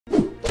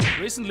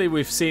recently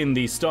we've seen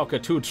the Stalker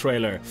 2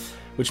 trailer,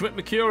 which made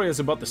me curious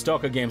about the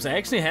Stalker games. I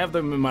actually have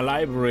them in my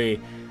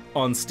library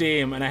on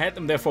Steam, and I had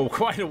them there for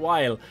quite a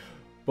while.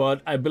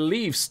 But I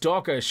believe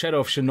Stalker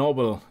Shadow of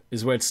Chernobyl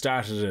is where it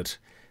started it.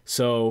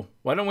 So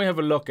why don't we have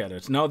a look at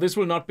it? Now, this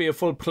will not be a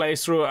full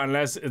playthrough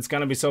unless it's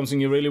going to be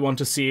something you really want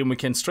to see, and we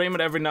can stream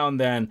it every now and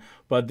then.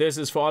 But this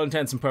is, for all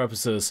intents and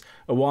purposes,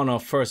 a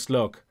one-off first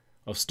look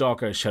of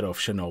Stalker Shadow of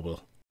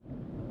Chernobyl.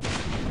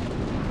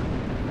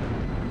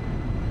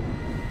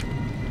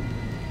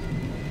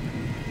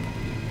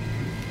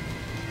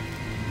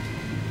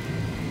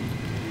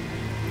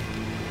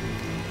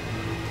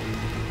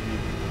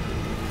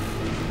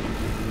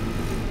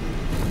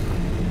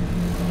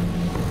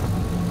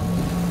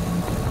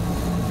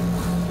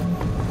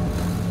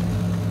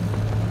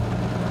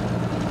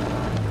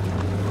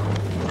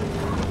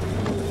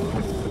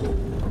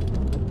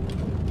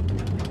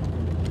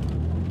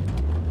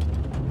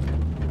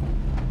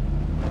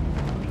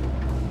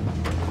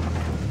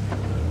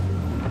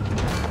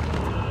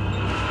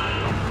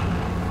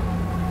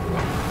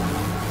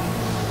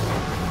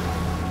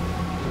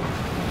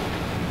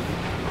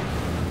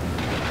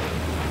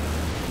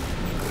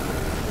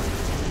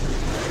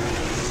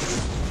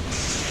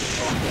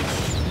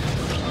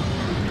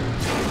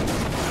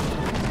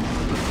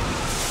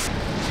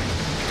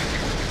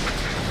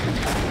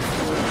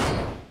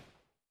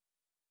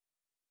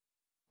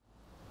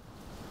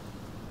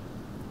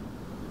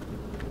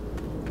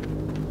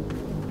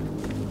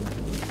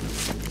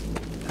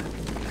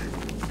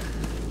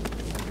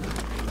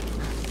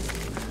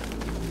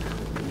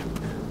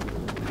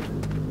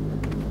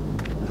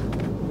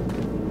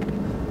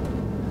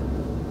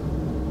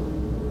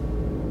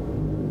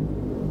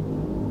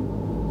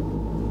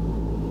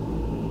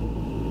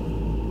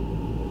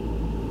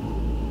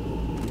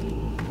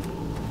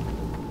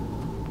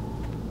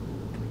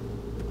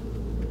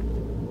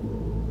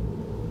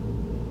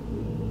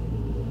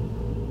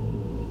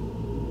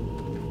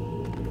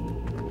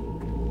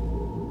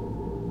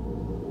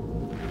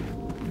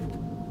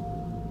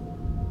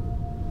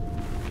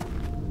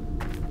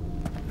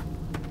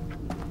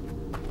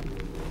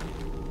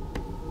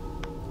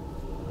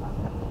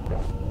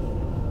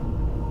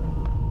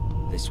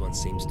 This one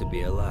seems to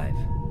be alive.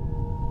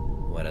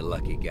 What a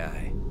lucky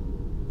guy.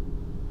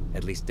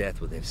 At least death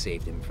would have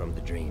saved him from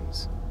the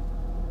dreams.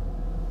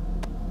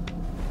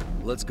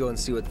 Let's go and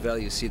see what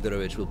value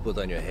Sidorovich will put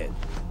on your head.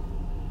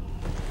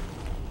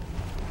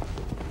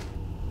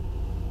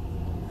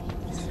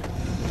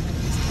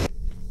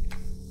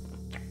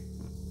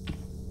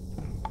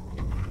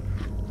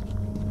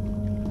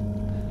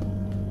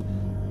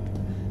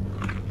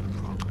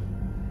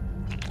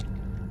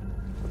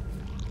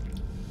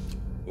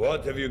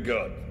 What have you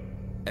got?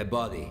 A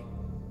body.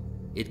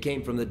 It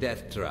came from the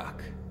death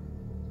truck.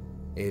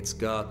 It's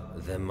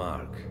got the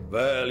mark.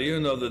 Well, you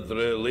know the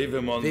drill. Leave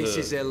him on This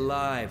is a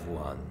live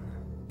one.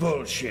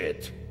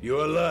 Bullshit. You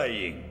are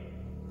lying.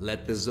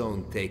 Let the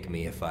zone take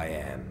me if I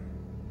am.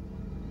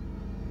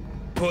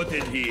 Put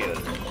it here.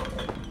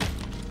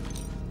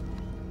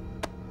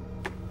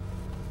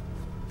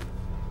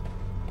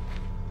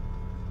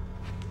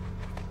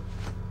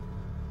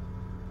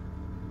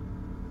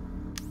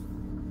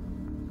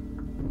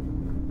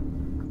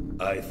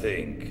 I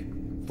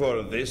think,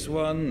 for this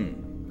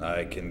one,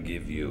 I can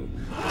give you.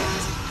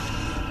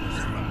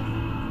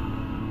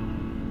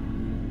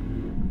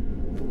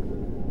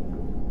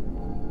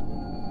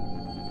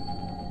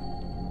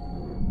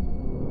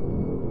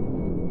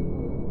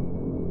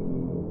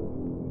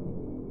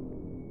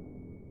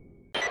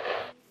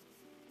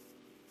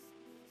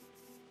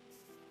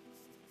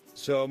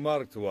 So,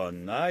 marked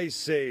one, I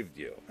saved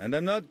you, and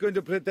I'm not going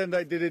to pretend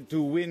I did it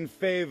to win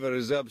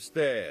favors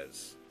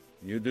upstairs.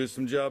 You do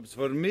some jobs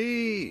for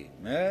me,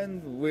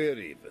 and we're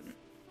even.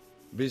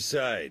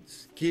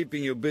 Besides,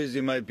 keeping you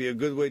busy might be a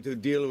good way to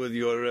deal with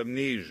your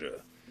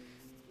amnesia.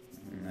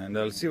 And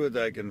I'll see what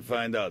I can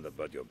find out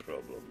about your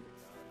problem.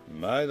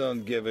 I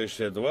don't give a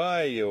shit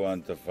why you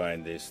want to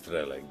find this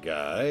S.T.A.L.K.E.R.s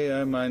guy.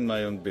 I mind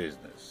my own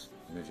business.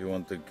 If you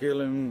want to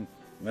kill him,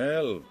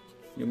 well,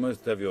 you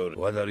must have your...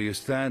 What are you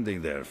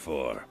standing there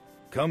for?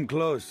 Come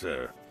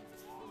closer.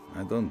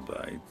 I don't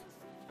bite.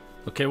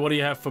 Okay, what do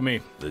you have for me?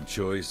 The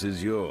choice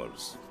is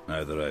yours.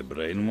 Either I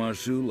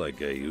brainwash you,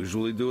 like I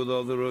usually do with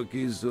all the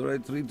rookies, or I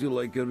treat you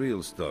like a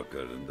real stalker,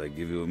 and I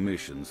give you a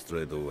mission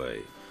straight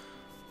away.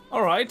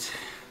 Alright.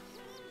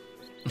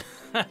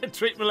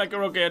 Treat me like a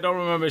rookie, I don't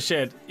remember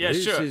shit. Yeah,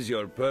 This sure. is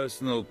your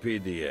personal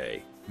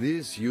PDA.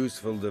 This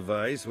useful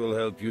device will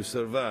help you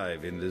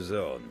survive in the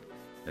zone.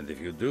 And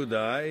if you do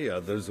die,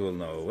 others will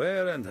know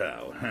where and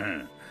how.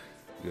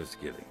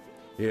 Just kidding.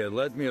 Here,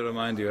 let me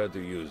remind you how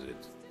to use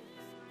it.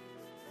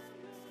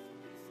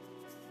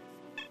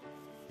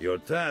 Your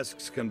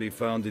tasks can be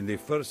found in the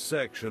first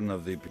section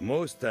of the...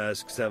 Most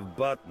tasks have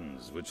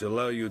buttons, which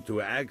allow you to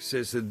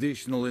access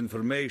additional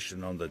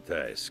information on the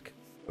task.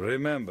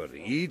 Remember,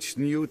 each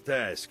new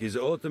task is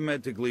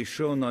automatically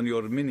shown on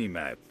your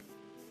minimap.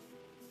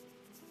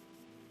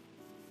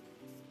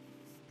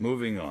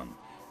 Moving on.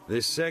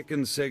 The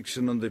second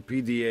section on the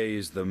PDA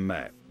is the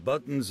map.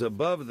 Buttons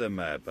above the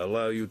map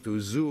allow you to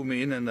zoom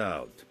in and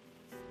out.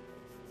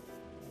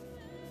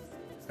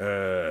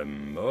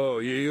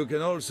 You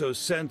can also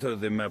center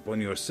the map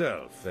on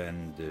yourself,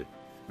 and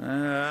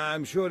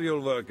I'm sure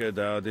you'll work it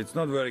out. It's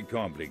not very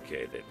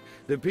complicated.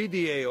 The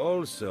PDA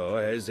also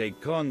has a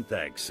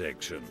contact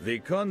section. The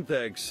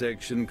contact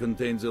section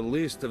contains a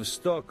list of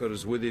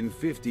stalkers within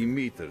 50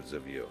 meters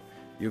of you.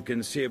 You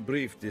can see a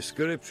brief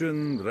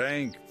description,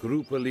 rank,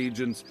 group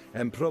allegiance,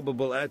 and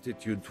probable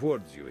attitude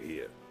towards you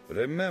here.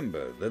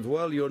 Remember that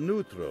while you're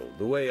neutral,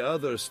 the way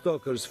other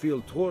stalkers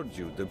feel towards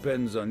you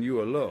depends on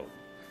you alone.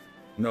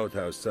 Note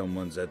how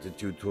someone's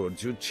attitude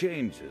towards you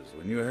changes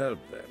when you help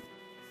them.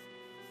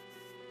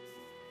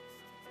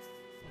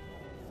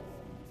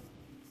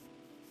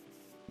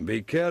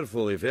 Be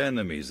careful if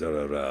enemies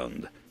are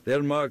around.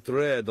 They're marked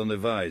red on the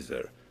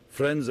visor.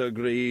 Friends are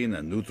green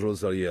and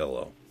neutrals are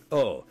yellow.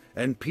 Oh,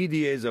 and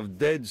PDAs of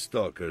dead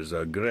stalkers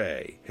are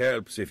gray.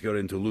 Helps if you're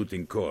into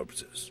looting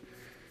corpses.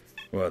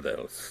 What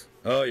else?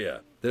 Oh yeah,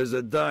 there's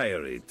a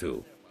diary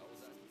too.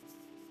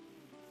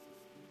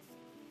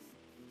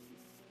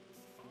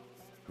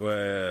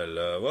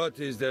 Well, what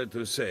is there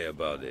to say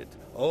about it?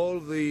 All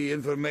the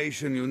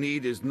information you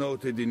need is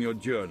noted in your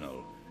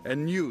journal.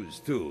 And news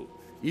too.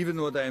 Even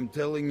what I am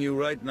telling you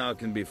right now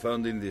can be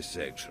found in this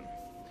section.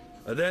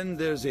 Then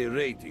there's a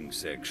rating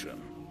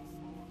section.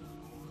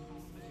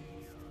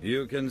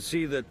 You can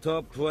see the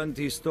top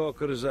 20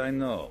 stalkers I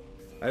know.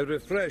 I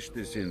refresh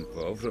this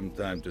info from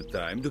time to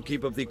time to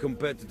keep up the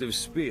competitive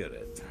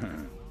spirit.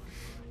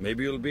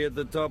 Maybe you'll be at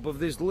the top of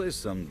this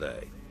list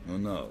someday. Who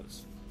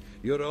knows?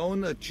 Your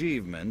own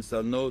achievements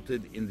are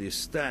noted in the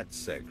stats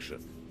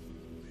section.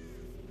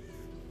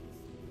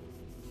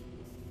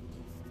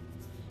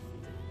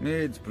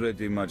 It's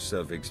pretty much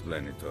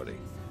self-explanatory.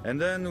 And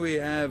then we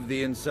have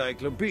the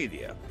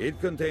encyclopedia.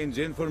 It contains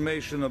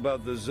information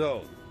about the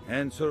zone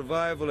and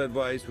survival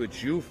advice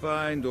which you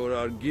find or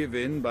are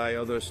given by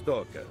other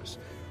stalkers.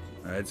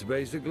 That's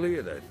basically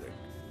it, I think.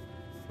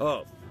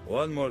 Oh,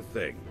 one more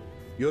thing.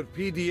 Your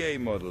PDA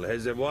model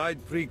has a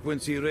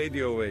wide-frequency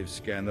radio wave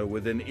scanner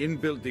with an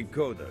inbuilt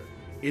decoder.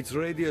 Its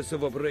radius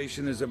of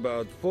operation is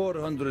about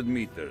 400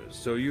 meters,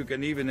 so you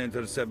can even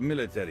intercept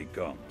military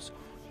comms.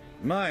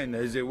 Mine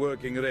has a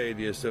working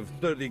radius of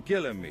 30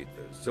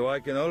 kilometers, so I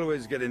can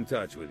always get in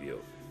touch with you.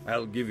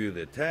 I'll give you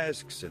the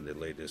tasks and the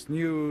latest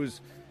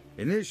news.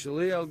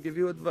 Initially, I'll give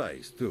you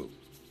advice, too.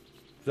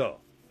 So,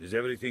 is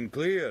everything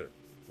clear?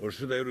 Or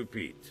should I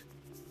repeat?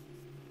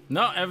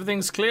 No,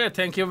 everything's clear.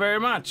 Thank you very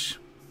much.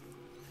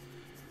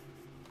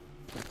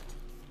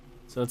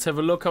 So let's have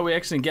a look how we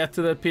actually get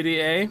to the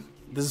PDA.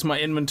 This is my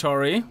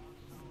inventory.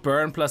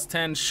 Burn plus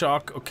 10,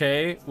 shock,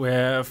 okay. We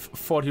have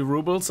 40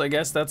 rubles, I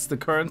guess that's the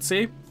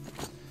currency.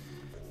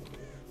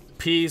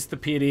 P is the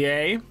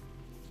PDA.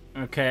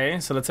 Okay,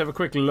 so let's have a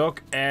quick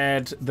look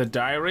at the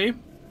diary.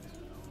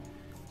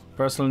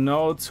 Personal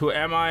notes, who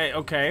am I?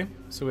 Okay,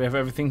 so we have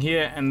everything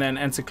here. And then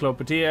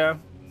encyclopedia.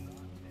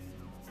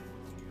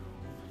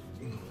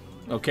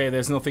 Okay,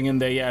 there's nothing in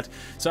there yet.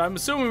 So I'm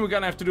assuming we're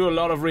gonna have to do a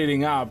lot of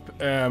reading up,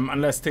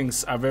 unless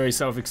things are very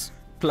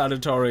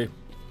self-explanatory.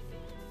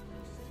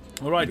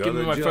 Alright, give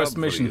me my first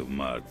mission. You,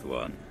 marked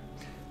one.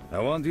 I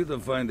want you to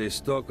find a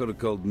stalker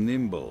called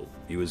Nimble.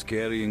 He was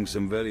carrying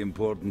some very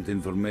important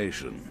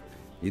information.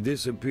 He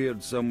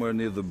disappeared somewhere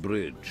near the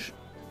bridge.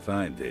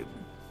 Find him.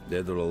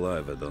 Dead or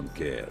alive, I don't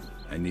care.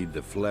 I need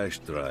the flash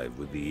drive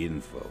with the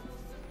info.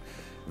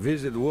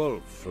 Visit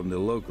Wolf from the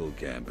local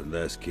camp and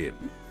ask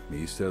him.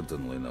 He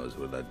certainly knows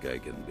where that guy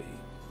can be.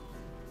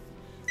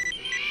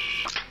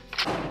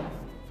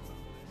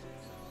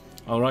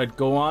 Alright,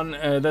 go on.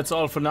 That's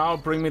all for now.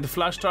 Bring me the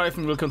flash drive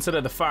and we'll consider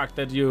the fact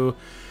that you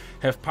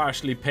have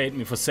partially paid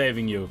me for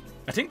saving you.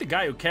 I think the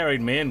guy who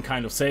carried me in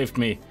kind of saved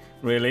me,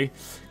 really.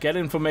 Get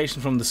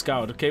information from the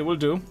scout. Okay, we'll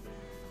do.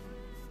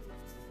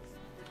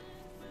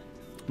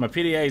 My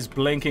PDA is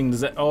blinking.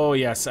 Oh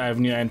yes, I have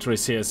new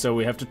entries here. So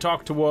we have to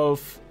talk to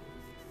Wolf.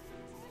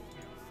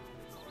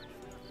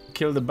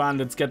 Kill the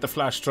bandits, get the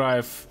flash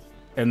drive,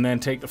 and then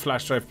take the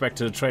flash drive back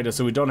to the trader.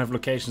 So we don't have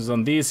locations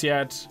on these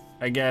yet,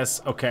 I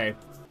guess. Okay.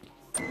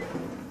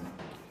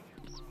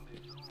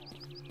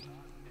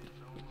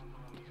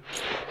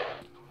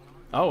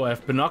 Oh, I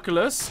have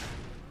binoculars.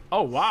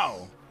 Oh,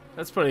 wow.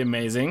 That's pretty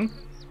amazing.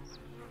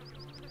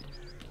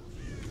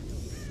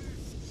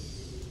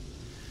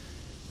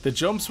 The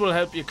jumps will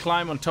help you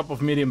climb on top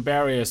of medium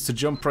barriers. To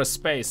jump, press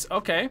space.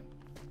 Okay.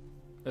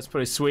 That's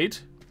pretty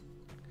sweet.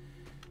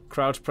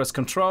 Crouch, press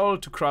control.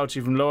 To crouch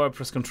even lower,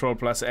 press control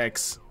plus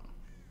X.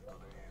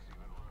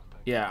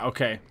 Yeah,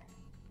 okay.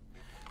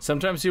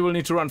 Sometimes you will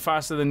need to run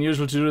faster than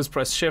usual. To do this,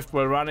 press shift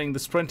while running. The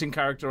sprinting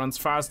character runs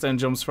faster and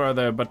jumps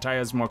further, but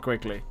tires more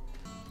quickly.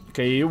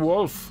 Okay, you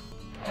Wolf.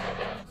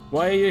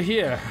 Why are you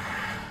here?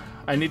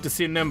 I need to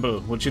see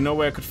Nimble. Would you know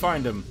where I could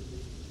find him?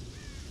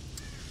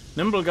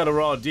 Nimble got a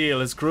raw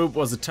deal. His group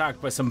was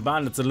attacked by some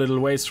bandits a little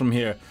ways from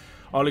here.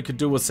 All he could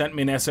do was send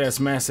me an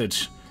SOS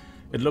message.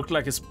 It looked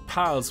like his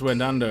pals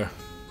went under.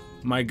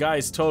 My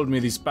guys told me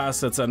these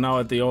bastards are now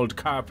at the old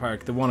car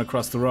park, the one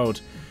across the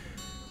road.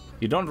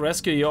 You don't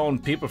rescue your own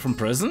people from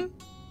prison?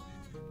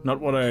 Not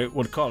what I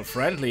would call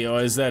friendly,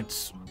 or is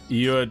that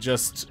you're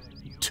just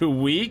too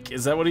weak?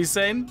 Is that what he's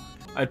saying?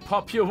 I'd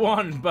pop you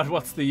one, but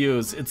what's the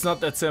use? It's not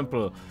that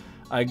simple.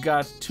 I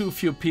got too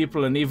few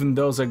people, and even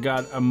those I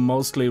got are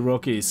mostly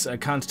rookies. I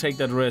can't take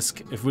that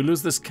risk. If we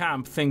lose this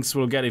camp, things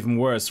will get even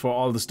worse for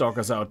all the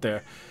stalkers out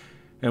there.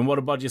 And what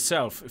about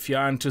yourself? If you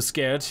aren't too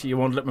scared, you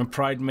won't let my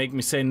pride make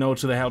me say no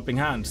to the helping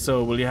hand.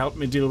 So, will you help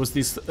me deal with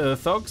these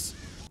thugs?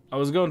 I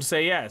was going to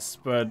say yes,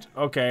 but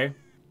okay.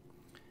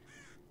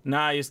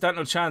 Nah, you stand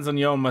no chance on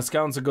your own. My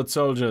scouts are good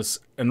soldiers,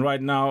 and right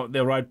now,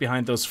 they're right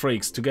behind those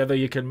freaks. Together,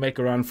 you can make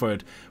a run for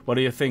it. What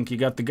do you think? You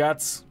got the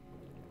guts?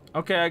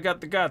 Okay, I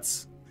got the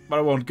guts, but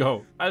I won't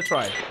go. I'll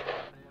try.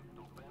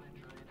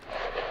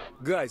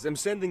 Guys, I'm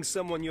sending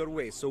someone your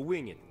way, so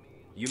wing it.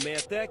 You may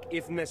attack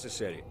if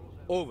necessary.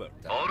 Over.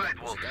 All right,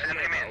 Wolf, send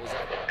him in. As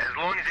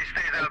long as he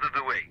stays out of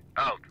the way.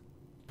 Out.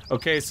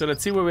 Okay, so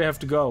let's see where we have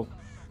to go.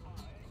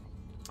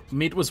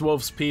 Meet with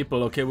Wolf's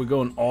people. Okay, we're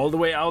going all the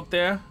way out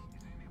there.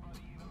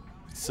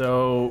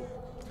 So,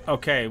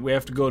 okay, we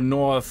have to go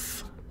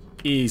north,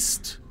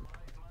 east.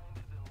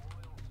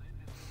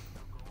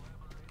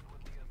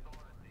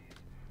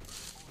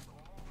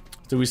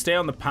 Do we stay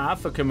on the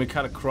path, or can we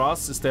cut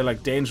across? Is there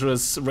like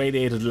dangerous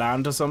radiated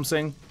land or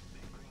something?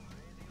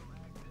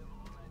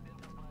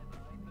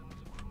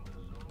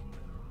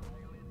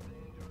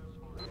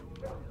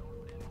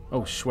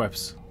 Oh,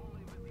 Schweppes.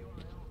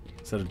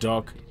 Is that a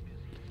dog?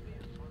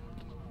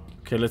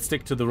 Okay, let's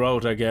stick to the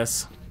road, I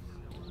guess.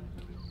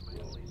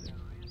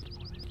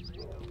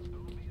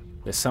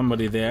 There's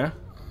somebody there.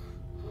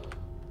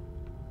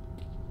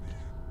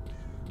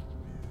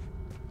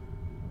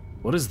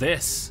 What is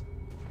this?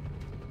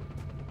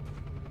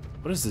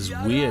 What is this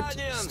weird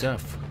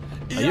stuff?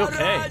 Are you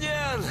okay?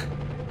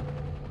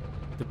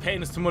 The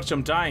pain is too much,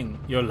 I'm dying.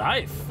 You're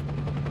alive?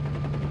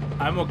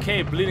 I'm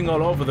okay, bleeding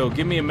all over though.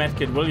 Give me a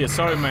medkit, will you?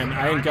 Sorry man,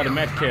 I ain't got a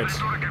medkit.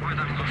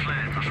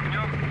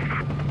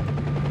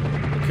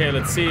 Okay,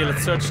 let's see.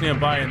 Let's search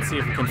nearby and see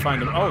if we can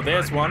find him. Oh,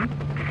 there's one.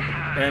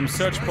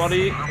 Search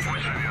body.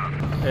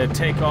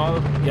 Take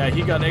all. Yeah,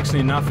 he got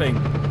actually nothing.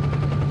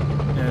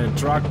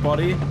 Drug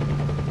body.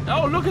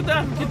 Oh, look at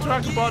that! Get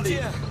drug body.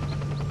 Yeah,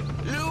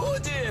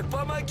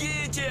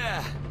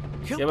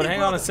 but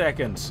hang on a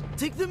second.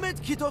 Take the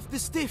medkit off the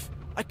stiff.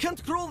 I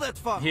can't crawl that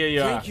far. Here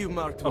you are. Thank you,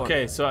 Marked One.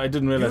 Okay, so I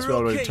didn't realize we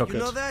already took it. You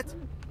know that?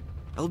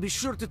 I'll be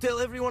sure to tell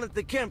everyone at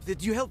the camp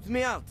that you helped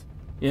me out.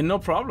 Yeah, no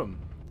problem.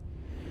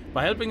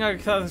 By helping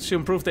others to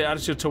improve their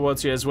attitude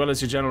towards you as well as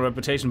your general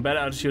reputation, better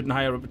attitude and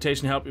higher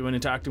reputation help you when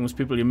interacting with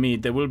people you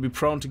meet. They will be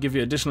prone to give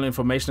you additional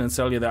information and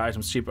sell you their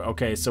items cheaper.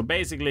 Okay, so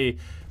basically,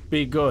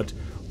 be good.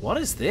 What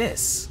is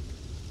this?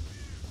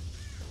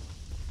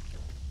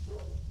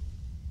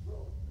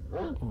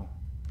 Oh.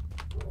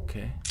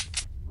 Okay.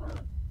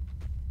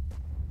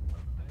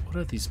 What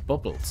are these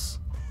bubbles?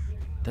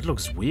 That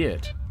looks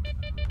weird.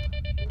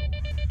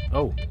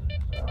 Oh.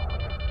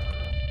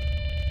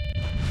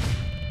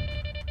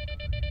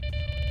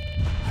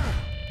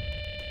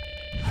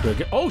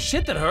 Oh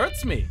shit, that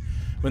hurts me!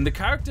 When the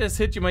character is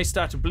hit, you may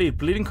start to bleed.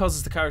 Bleeding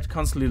causes the character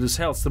constantly lose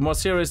health. The more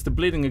serious the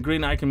bleeding, a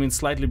green icon means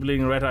slightly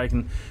bleeding, a red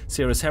icon,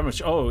 serious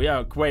hemorrhage. Oh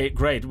yeah,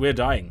 great, we're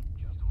dying.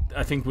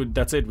 I think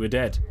that's it, we're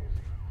dead.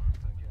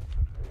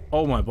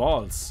 Oh my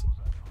balls.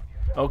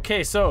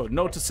 Okay, so,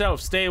 note to self,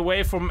 stay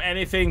away from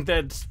anything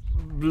that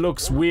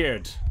looks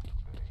weird.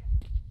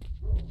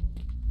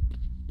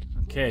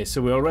 Okay,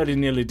 so we're already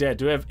nearly dead.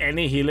 Do we have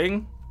any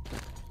healing?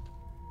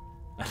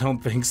 I don't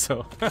think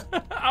so.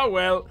 Oh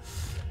well.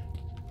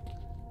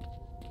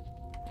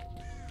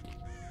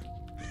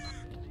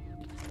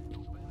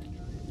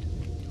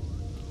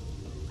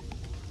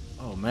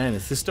 Oh man,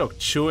 is this dog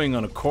chewing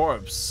on a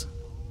corpse?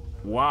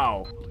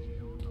 Wow.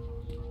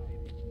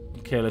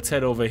 Okay, let's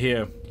head over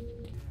here.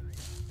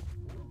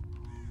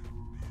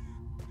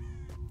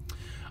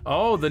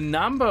 Oh, the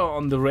number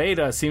on the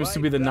radar seems to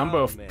be the number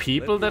of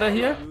people that are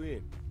here.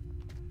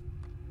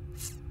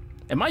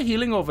 Am I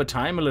healing over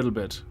time a little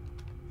bit?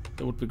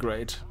 That would be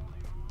great.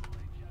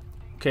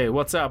 Okay,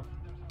 what's up?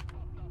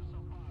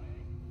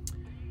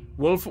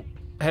 Wolf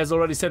has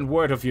already sent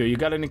word of you. You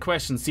got any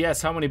questions?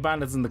 Yes, how many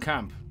bandits in the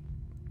camp?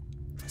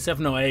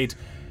 708.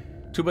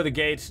 2 by the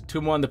gate, 2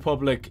 more in the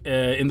public,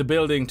 in the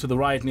building to the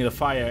right near the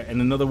fire,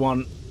 and another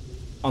one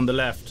on the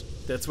left.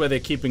 That's where they're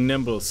keeping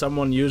nimble.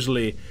 Someone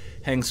usually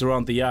hangs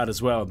around the yard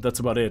as well. That's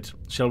about it.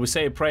 Shall we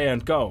say a prayer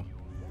and go?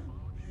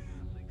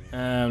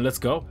 Let's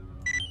go.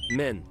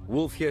 Men,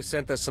 Wolf here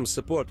sent us some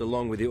support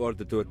along with the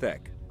order to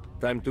attack.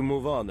 Time to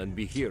move on and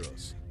be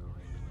heroes.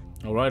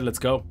 Alright, let's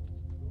go.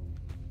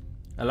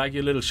 I like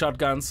your little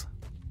shotguns.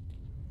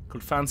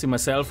 Could fancy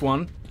myself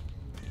one.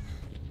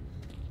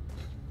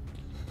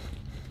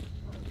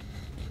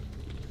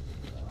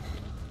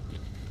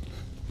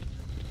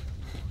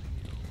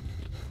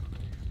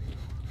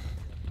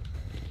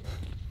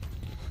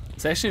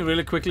 Let's actually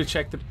really quickly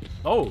check the...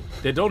 Oh,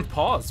 they don't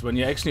pause when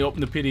you actually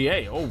open the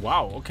PDA. Oh,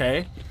 wow,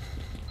 okay.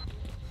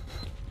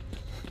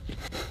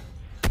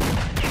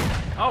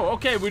 Oh,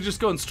 okay, we're just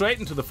going straight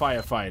into the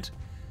firefight.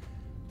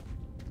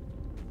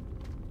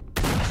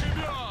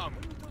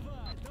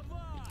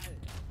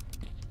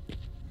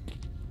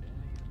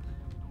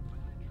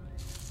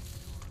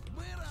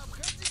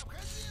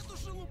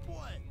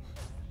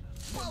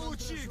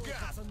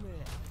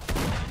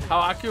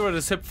 How accurate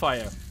is hip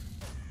fire?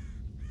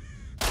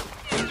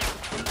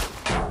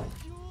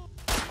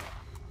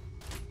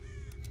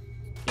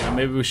 Yeah,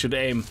 maybe we should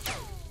aim.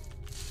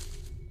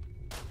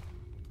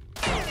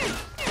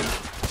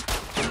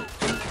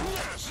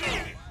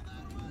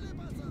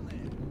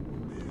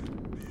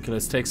 Okay,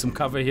 let's take some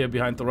cover here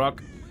behind the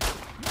rock.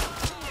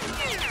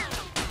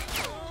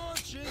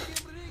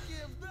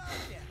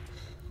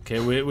 Okay,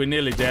 we're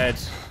nearly dead.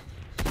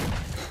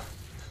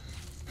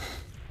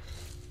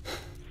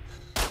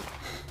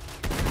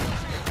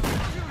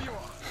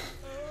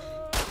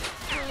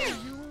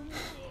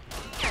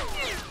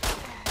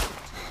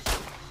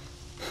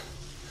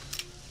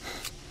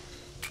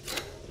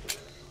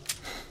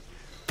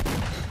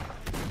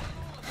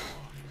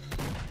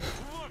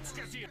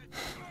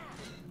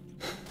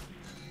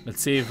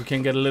 Let's see if we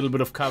can get a little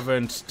bit of cover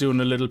and doing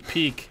a little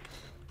peek.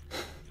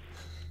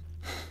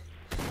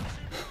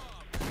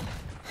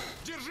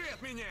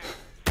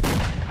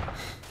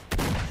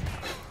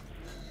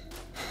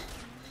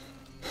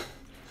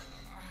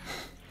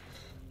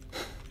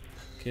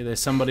 Okay, there's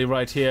somebody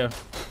right here.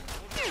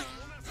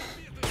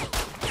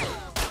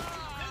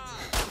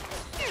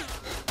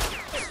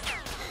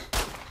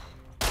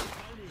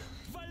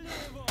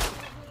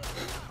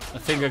 I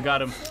think I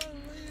got him.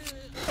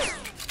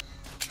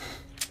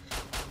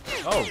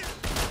 Oh.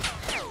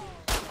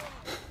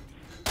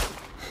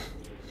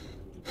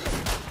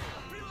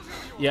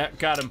 Yeah,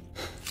 got him.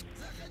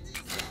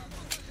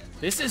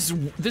 This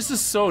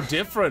is so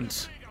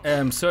different.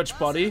 Search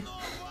body.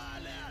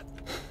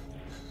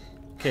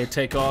 Okay,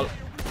 take all.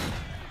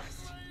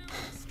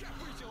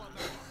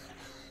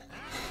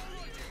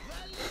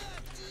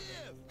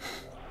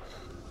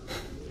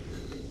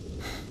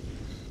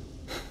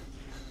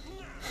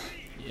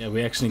 Yeah,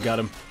 we actually got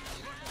him.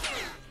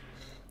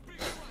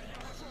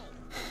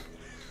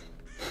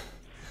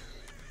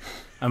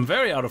 I'm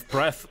very out of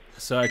breath,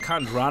 so I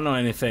can't run or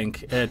anything.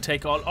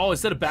 Take all. Oh,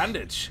 is that a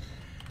bandage?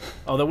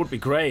 Oh, that would be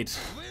great.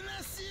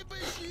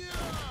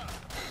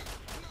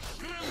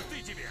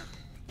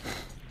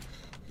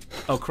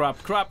 Oh,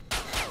 crap, crap.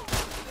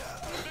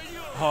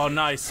 Oh,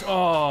 nice.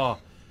 Oh,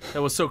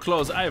 that was so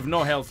close. I have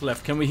no health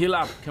left. Can we heal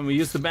up? Can we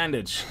use the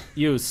bandage?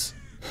 Use.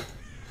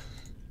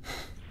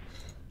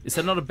 Is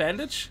that not a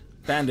bandage?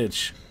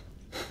 Bandage.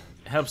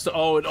 Helps to.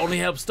 Oh, it only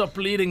helps stop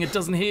bleeding. It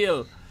doesn't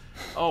heal.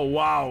 Oh,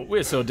 wow.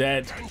 We're so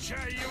dead.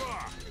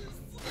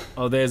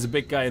 Oh, there's a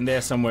big guy in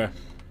there somewhere.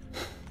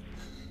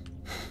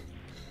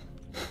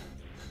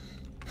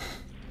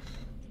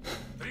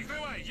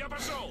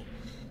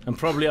 I'm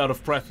probably out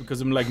of breath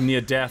because I'm like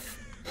near death.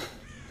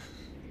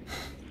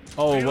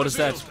 Oh, what is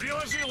that?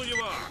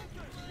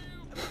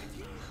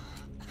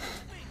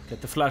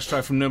 Get the flash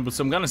drive from Nimble.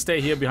 So I'm gonna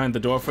stay here behind the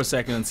door for a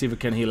second and see if we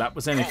can heal up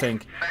with anything.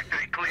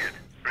 Factory cleared.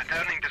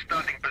 Returning to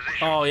starting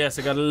position. Oh, yes,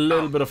 I got a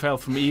little bit of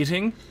health from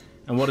eating.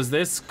 And what is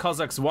this?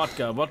 Cossacks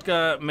vodka.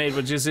 Vodka made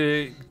reduce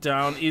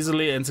down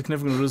easily and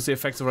significantly reduce the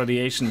effects of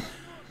radiation.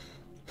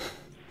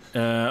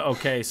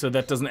 Okay, so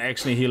that doesn't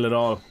actually heal at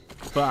all.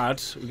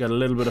 But we got a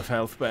little bit of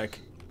health back.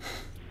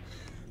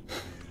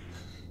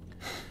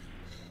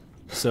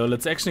 So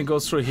let's actually go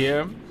through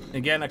here.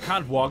 Again, I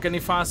can't walk any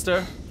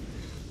faster.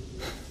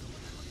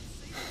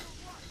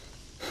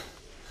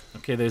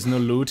 Okay, there's no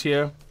loot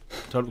here.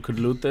 Thought we could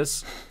loot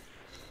this.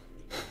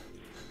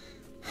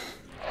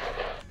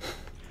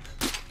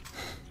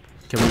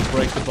 Can we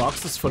break the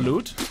boxes for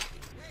loot?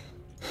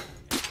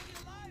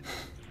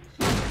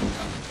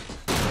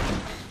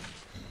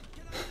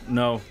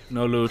 No,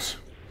 no loot.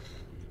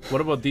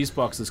 What about these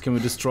boxes? Can we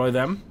destroy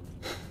them?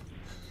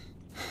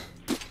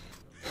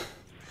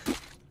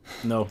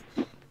 No.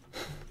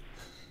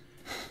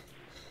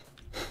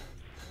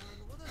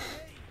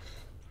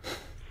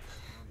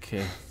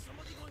 Okay.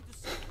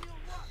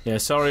 Yeah,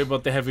 sorry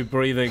about the heavy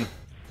breathing.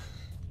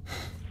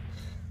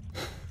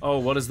 Oh,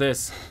 what is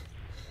this?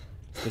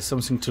 Is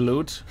something to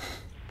loot?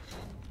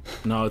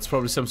 No, it's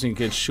probably something you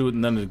can shoot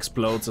and then it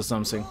explodes or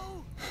something.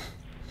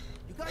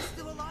 You guys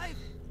still alive?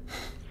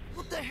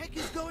 What the heck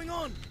is going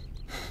on?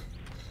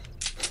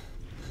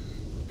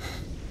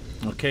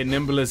 Okay,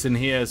 Nimble is in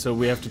here, so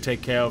we have to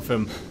take care of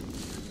him.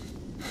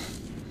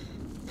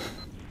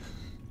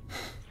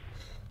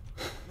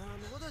 Man,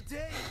 what a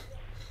day!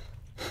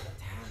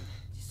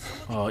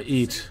 Damn, Oh,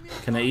 eat.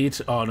 Can I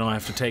eat? Oh no, I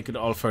have to take it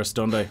all first,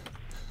 don't I?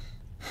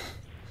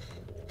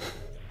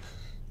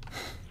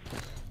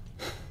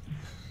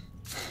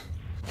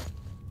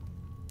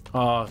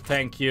 Oh,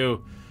 thank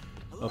you.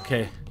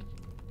 Okay.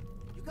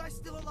 You guys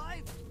still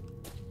alive?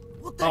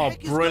 What the Oh,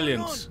 heck is going on?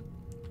 brilliant.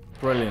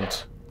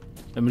 Brilliant.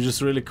 Let me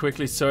just really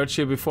quickly search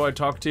here before I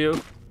talk to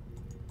you.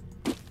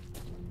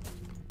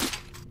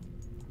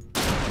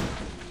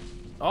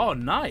 Oh,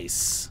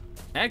 nice.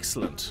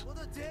 Excellent.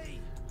 What a day!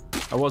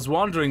 I was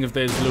wondering if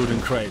there's loot in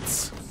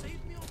crates. Save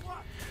me or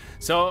what?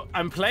 So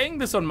I'm playing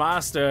this on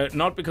Master,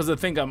 not because I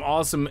think I'm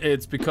awesome,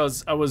 it's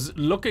because I was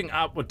looking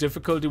up what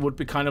difficulty would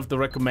be kind of the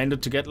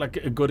recommended to get like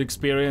a good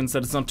experience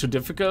that it's not too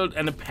difficult,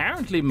 and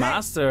apparently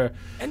Master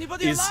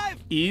Anybody is alive?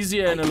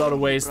 easier in a lot of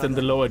ways than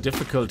the lower Could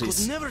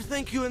difficulties. never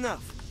thank you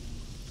enough.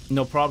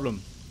 No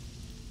problem.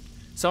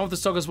 Some of the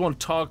stalkers won't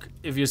talk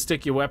if you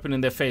stick your weapon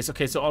in their face.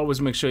 Okay, so always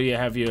make sure you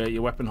have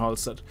your weapon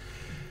holstered.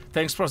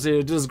 Thanks,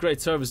 Prosecutor. This is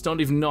great service.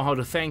 Don't even know how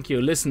to thank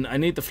you. Listen, I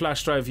need the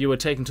flash drive you were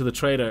taken to the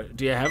trader.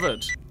 Do you have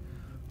it?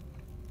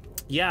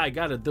 Yeah, I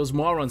got it. Those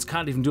morons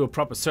can't even do a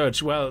proper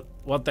search. Well,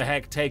 what the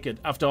heck, take it.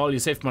 After all, you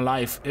saved my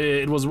life.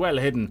 It was well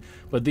hidden,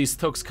 but these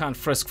thugs can't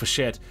frisk for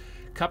shit.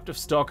 Captive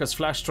Stalker's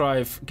flash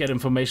drive, get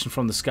information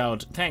from the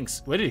scout.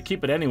 Thanks. Where did you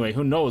keep it anyway?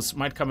 Who knows?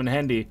 Might come in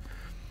handy.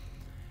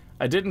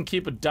 I didn't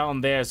keep it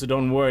down there, so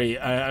don't worry.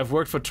 I've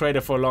worked for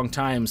Trader for a long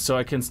time, so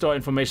I can store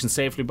information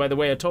safely. By the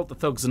way, I told the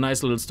thugs a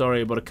nice little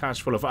story about a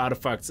cache full of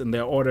artifacts, and they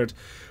ordered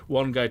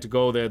one guy to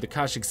go there. The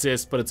cache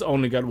exists, but it's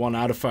only got one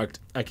artifact.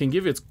 I can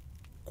give you its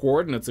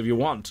coordinates if you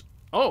want.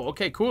 Oh,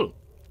 okay, cool.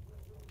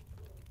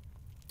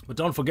 But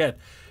don't forget,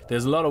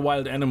 there's a lot of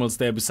wild animals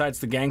there. Besides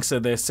the gangster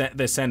they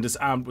sent is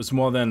armed with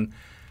more than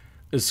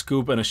a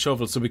scoop and a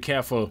shovel, so be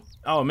careful.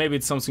 Oh, maybe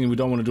it's something we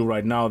don't want to do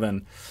right now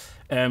then.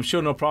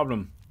 Sure, no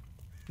problem.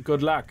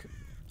 Good luck.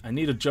 I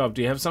need a job.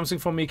 Do you have something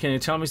for me? Can you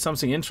tell me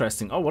something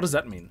interesting? Oh, what does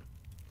that mean?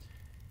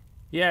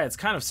 Yeah, it's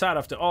kind of sad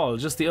after all.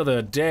 Just the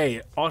other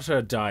day,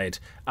 Otter died.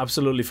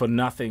 Absolutely for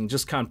nothing.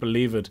 Just can't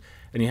believe it.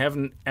 And you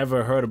haven't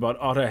ever heard about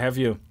Otter, have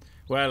you?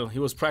 Well, he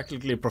was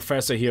practically a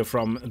professor here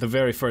from the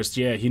very first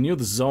year. He knew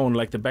the zone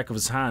like the back of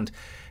his hand.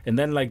 And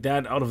then like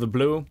that, out of the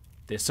blue,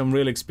 there's some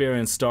real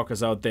experienced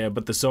stalkers out there,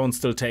 but the zone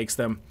still takes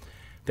them.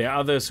 There are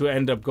others who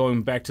end up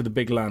going back to the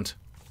big land.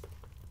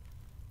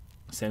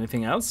 Is there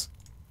anything else?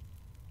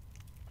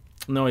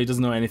 No, he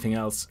doesn't know anything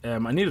else. I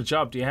need a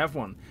job. Do you have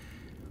one?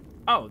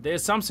 Oh,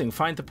 there's something.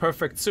 Find the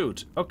perfect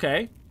suit.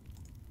 Okay.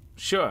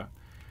 Sure.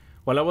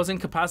 While I was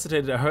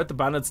incapacitated, I heard the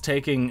bandits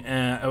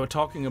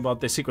talking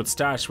about their secret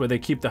stash where they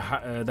keep the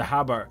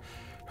harbor.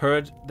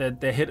 Heard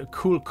that they hit a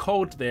cool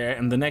code there,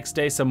 and the next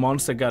day some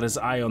monster got his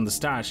eye on the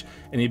stash,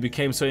 and he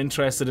became so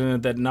interested in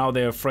it that now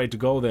they're afraid to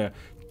go there.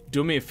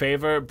 Do me a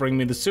favor, bring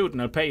me the suit,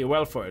 and I'll pay you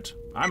well for it.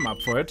 I'm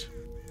up for it.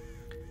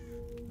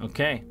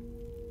 Okay.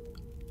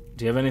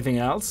 Do you have anything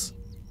else?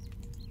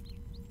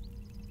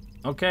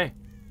 Okay.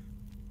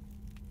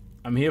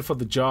 I'm here for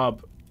the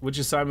job. Which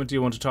assignment do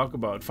you want to talk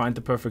about? Find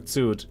the perfect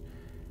suit.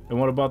 And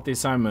what about the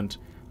assignment?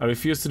 I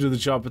refuse to do the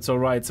job. It's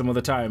alright some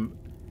other time.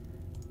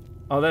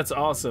 Oh, that's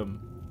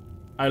awesome.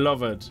 I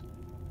love it.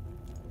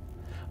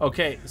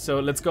 Okay, so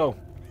let's go.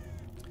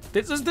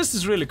 This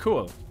is really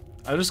cool.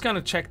 I'm just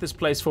gonna check this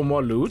place for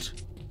more loot.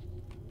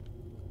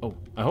 Oh,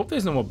 I hope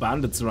there's no more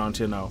bandits around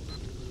here now.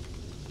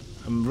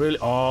 I'm really...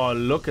 Oh,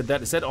 look at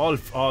that. Is that all...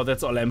 Oh,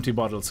 that's all empty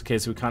bottles. Okay,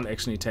 so we can't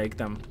actually take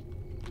them.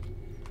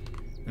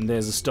 And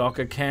there's a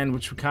Stalker can,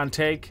 which we can't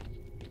take.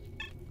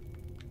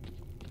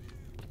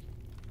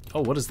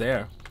 Oh, what is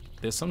there?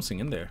 There's something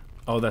in there.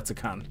 Oh, that's a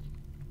can.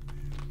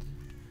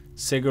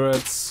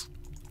 Cigarettes.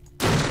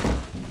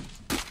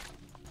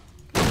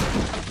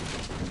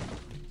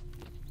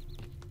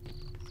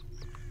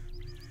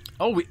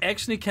 Oh, we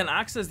actually can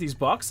access these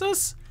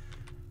boxes?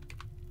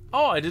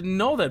 Oh, I didn't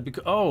know that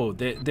because... Oh,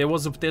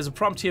 there's a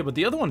prompt here, but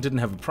the other one didn't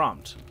have a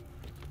prompt.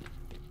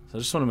 So I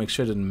just want to make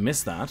sure I didn't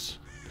miss that.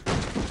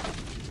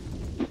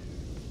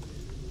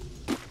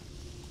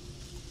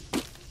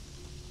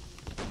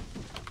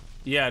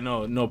 Yeah,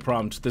 no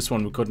prompt. This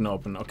one we couldn't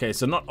open. Okay,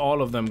 so not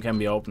all of them can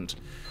be opened.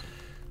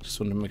 Just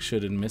want to make sure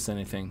I didn't miss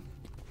anything.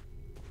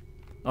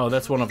 Oh,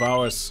 that's one of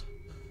ours.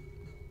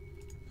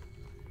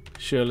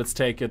 Sure, let's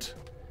take it.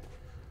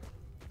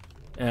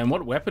 And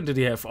what weapon did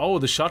he have? Oh,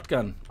 the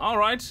shotgun.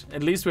 Alright,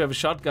 at least we have a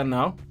shotgun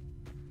now.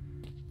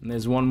 And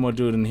there's one more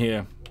dude in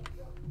here.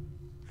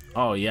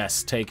 Oh,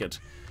 yes, take it.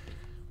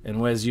 And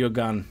where's your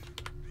gun?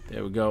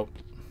 There we go.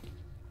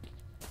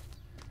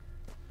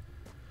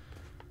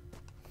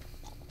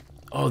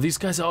 Oh, these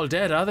guys are all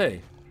dead, are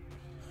they?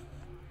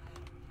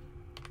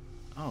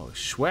 Oh,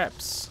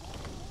 Schweppes.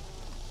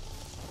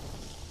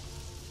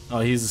 Oh,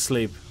 he's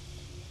asleep.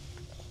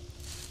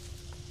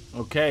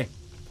 Okay.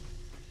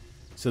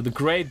 So the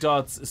gray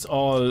dots is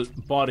all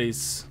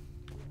bodies.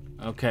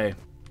 Okay.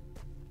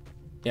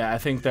 Yeah, I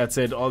think that's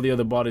it. All the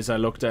other bodies I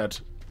looked at.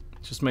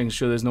 Just making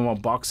sure there's no more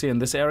box here in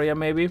this area,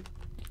 maybe.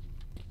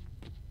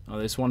 Oh,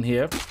 there's one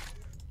here.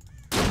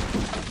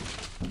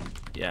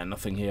 Yeah,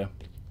 nothing here.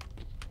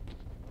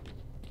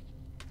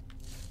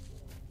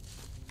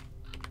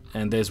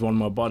 And there's one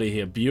more body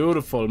here.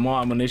 Beautiful,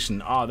 more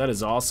ammunition. Oh, that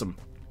is awesome.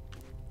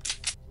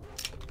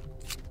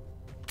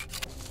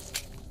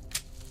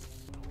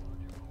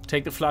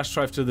 Take the flash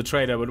drive to the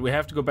trader, but we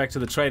have to go back to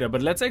the trader.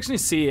 But let's actually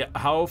see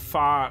how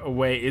far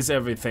away is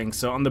everything.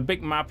 So on the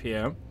big map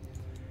here,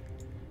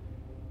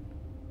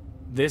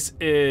 this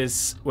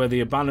is where the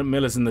abandoned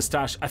mill is in the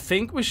stash. I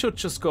think we should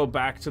just go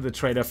back to the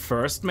trader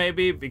first,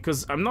 maybe,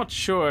 because I'm not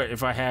sure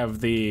if I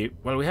have the...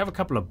 Well, we have a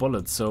couple of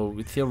bullets, so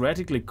we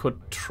theoretically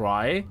could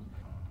try.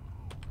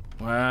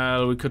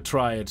 Well, we could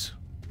try it.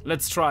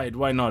 Let's try it,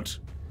 why not?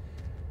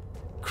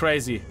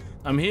 Crazy.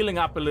 I'm healing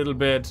up a little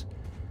bit.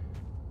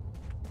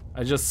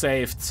 I just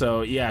saved,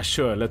 so yeah,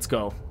 sure, let's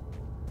go.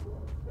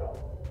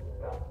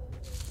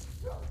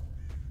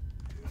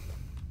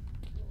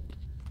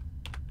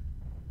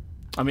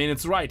 I mean,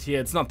 it's right here.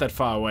 It's not that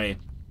far away.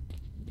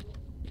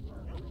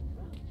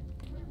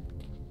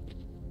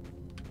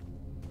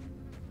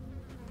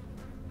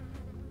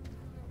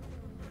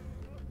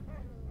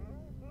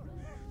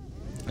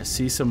 I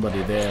see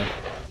somebody there.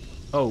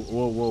 Oh,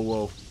 whoa, whoa,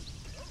 whoa.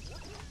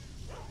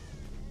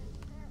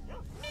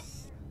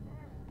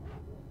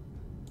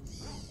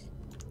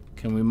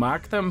 Can we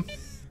mark them?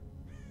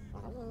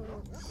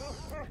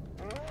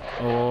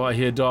 Oh, I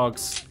hear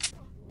dogs.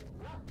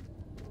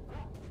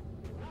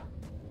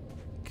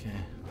 Okay.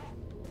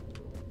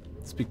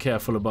 Let's be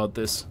careful about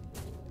this.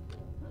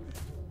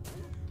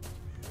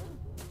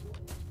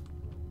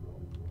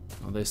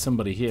 Oh, there's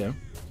somebody here.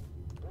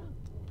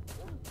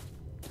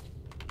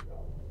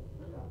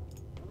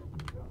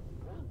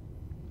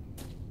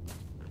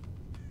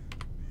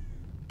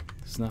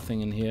 There's nothing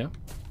in here.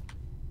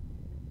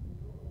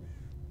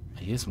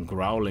 I hear some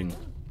growling.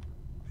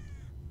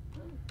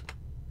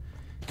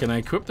 Can I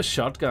equip the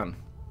shotgun?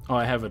 Oh,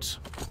 I have it.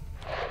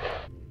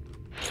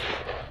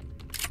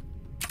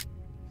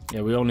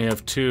 Yeah, we only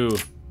have 2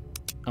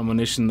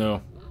 ammunition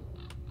though.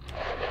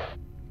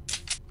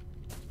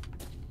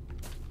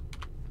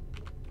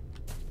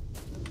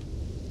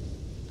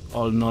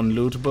 All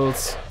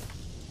non-lootables.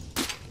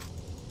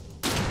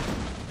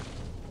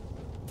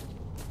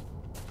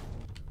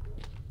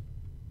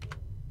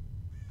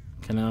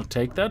 Can I not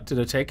take that? Did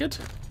I take it?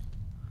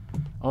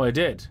 Oh, I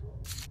did.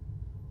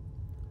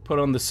 Put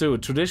on the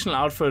suit. Traditional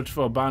outfit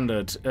for a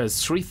bandit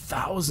is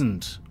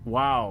 3,000.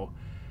 Wow.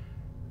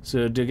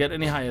 So do you get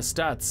any higher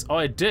stats? Oh,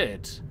 I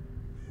did.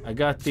 I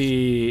got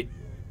the...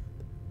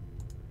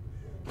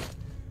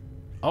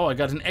 Oh, I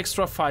got an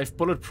extra 5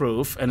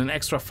 bulletproof and an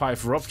extra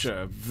 5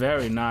 rupture.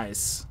 Very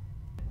nice.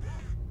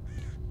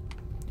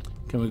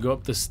 Can we go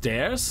up the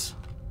stairs?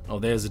 Oh,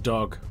 there's a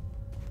dog.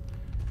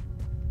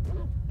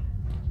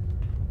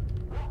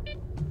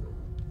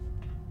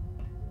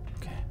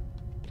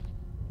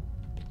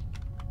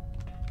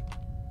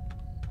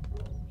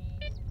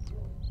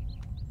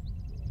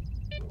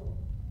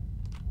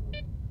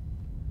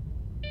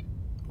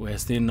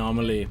 Where's the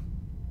anomaly?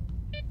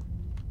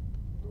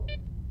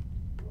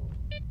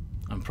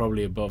 I'm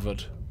probably above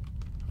it.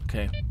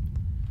 Okay.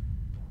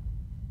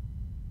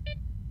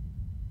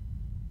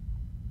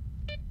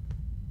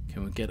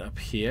 Can we get up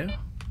here?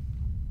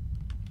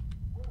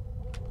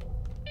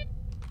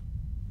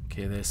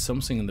 Okay, there's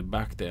something in the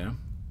back there.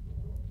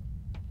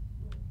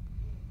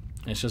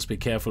 Let's just be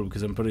careful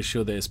because I'm pretty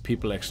sure there's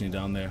people actually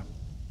down there.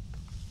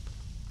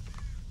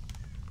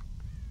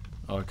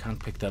 Oh, I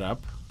can't pick that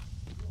up.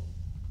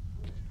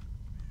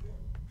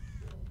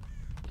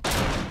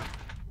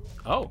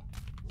 Oh,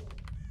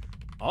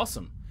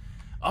 awesome.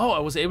 Oh, I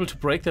was able to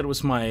break that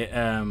with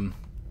my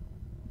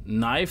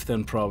knife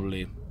then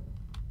probably.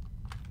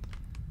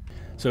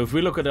 So if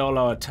we look at all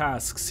our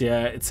tasks,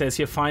 yeah, it says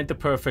here find the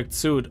perfect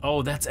suit.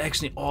 Oh, that's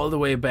actually all the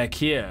way back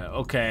here.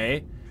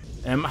 Okay.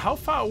 How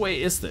far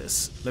away is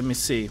this? Let me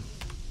see.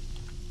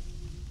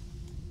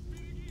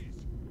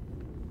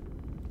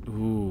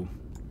 Ooh.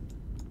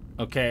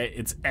 Okay,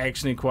 it's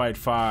actually quite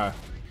far.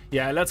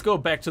 Yeah, let's go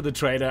back to the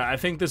trader. I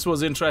think this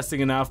was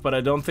interesting enough, but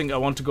I don't think I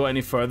want to go any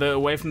further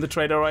away from the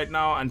trader right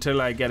now until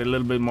I get a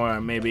little bit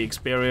more maybe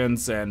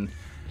experience and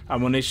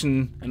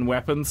ammunition and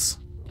weapons.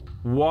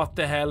 What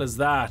the hell is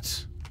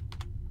that?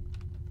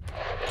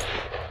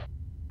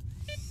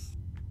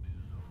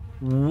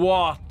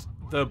 What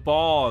the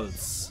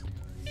balls?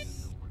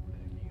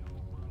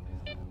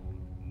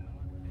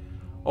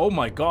 Oh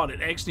my god,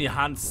 it actually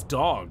hunts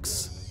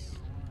dogs.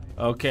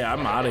 Okay,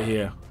 I'm out of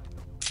here.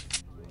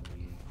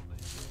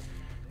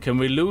 Can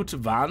we loot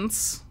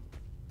vans?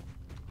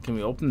 Can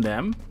we open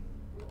them?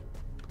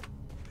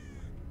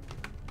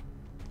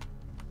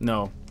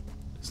 No.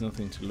 There's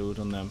nothing to loot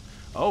on them.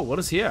 Oh, what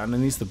is here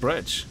underneath the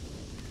bridge?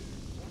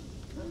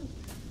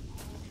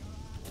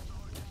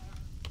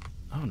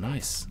 Oh,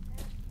 nice.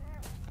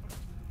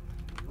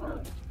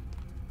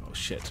 Oh,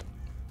 shit.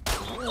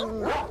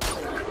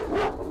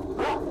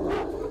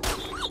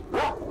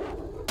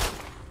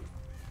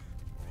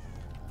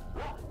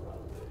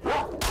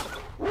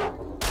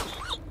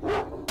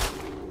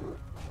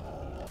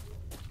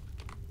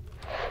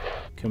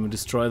 Can we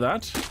destroy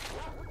that?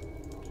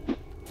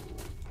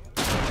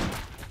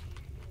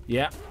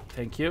 Yeah,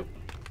 thank you.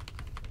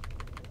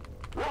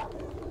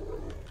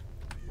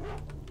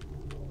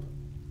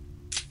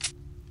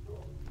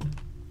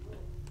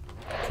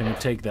 Can we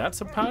take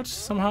that apart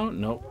somehow?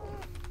 No.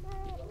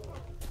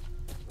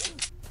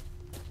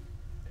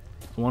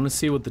 I want to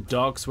see what the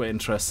dogs were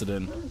interested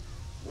in.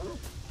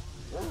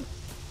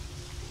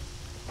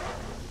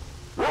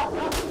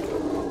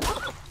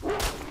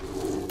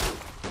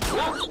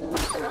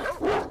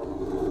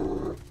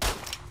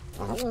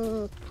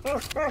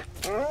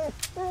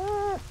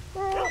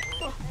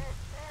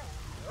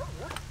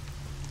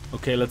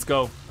 Okay, let's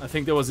go. I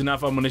think there was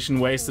enough ammunition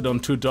wasted on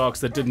 2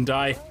 dogs that didn't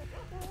die.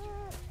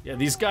 Yeah,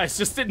 these guys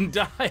just didn't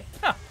die.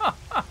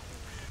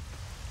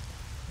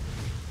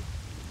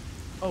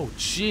 Oh,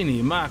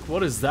 genie, Mark,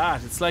 what is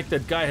that? It's like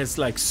that guy has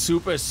like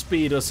super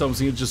speed or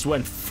something. It just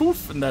went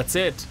foof and that's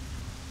it.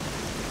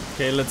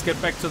 Okay, let's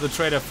get back to the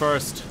trader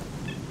first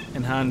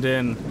and hand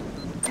in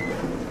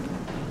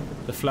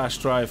the flash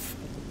drive.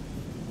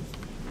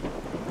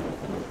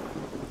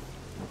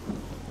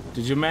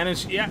 Did you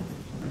manage? Yeah.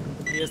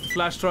 Here's the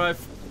flash drive.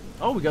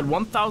 Oh, we got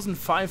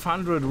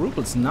 1,500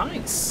 rubles.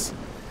 Nice.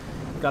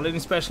 Got any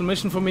special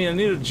mission for me? I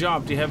need a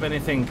job. Do you have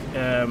anything?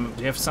 Do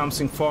you have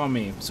something for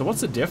me? So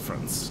what's the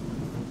difference?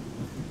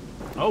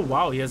 Oh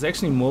wow, he has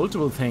actually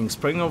multiple things.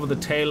 Spring over the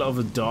tail of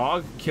a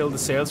dog, kill the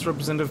sales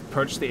representative,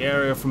 purge the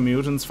area from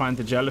mutants, find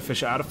the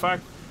jellyfish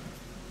artifact.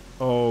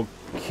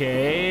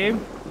 Okay.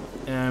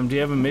 Do you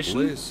have a mission?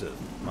 Listen,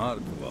 Mark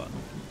one.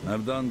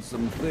 I've done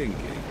some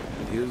thinking,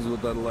 and here's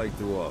what I'd like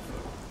to offer.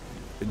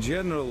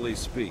 Generally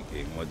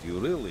speaking, what you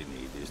really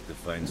need is to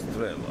find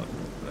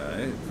S.T.A.L.K.E.R.s,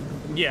 right?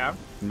 Yeah.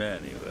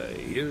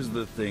 Anyway, here's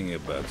the thing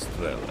about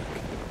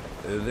S.T.A.L.K.E.R.s.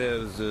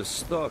 There's a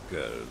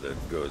Stalker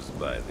that goes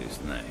by this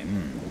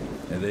name,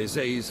 and they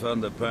say he's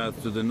found a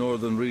path to the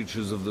northern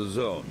reaches of the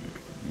zone.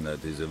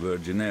 That is a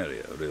virgin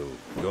area, a real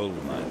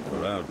gold mine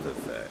for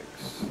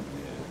artifacts.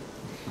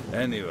 Yeah.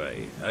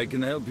 Anyway, I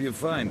can help you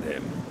find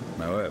him.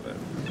 However,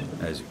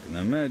 as you can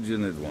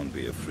imagine, it won't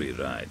be a free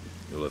ride.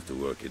 You'll have to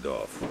work it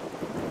off.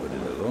 But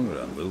in the long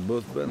run, we'll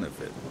both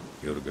benefit.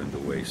 You're going to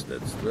waste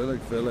that S.T.A.L.K.E.R.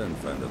 fella and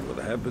find out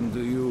what happened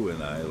to you,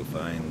 and I'll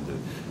find...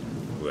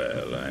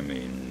 well, I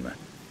mean...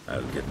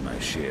 I'll get my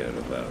share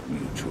of our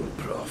mutual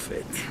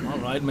profit.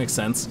 Alright, makes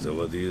sense. So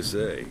what do you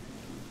say?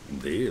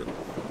 Deal?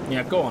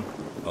 Yeah, go on.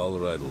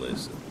 Alright,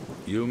 listen.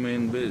 You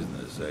mean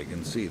business, I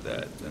can see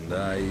that. And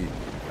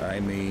I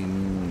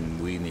mean,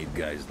 we need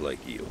guys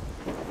like you.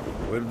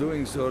 We're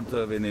doing sort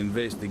of an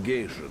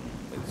investigation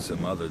with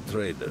some other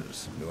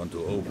traders. We want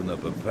to open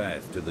up a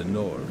path to the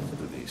north,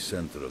 to the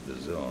center of the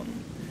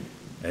zone.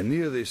 And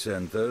near the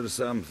center,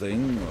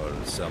 something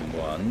or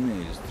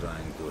someone is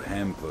trying to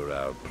hamper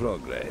our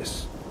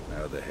progress.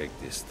 How the heck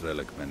this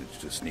S.T.A.L.K.E.R.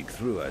 managed to sneak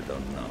through, I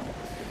don't know.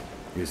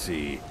 You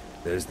see,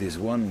 there's this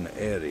one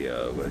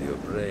area where your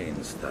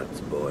brain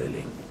starts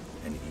boiling.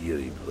 An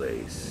eerie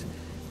place.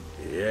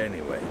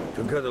 Anyway,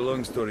 to cut a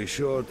long story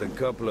short, a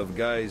couple of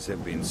guys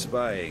have been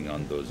spying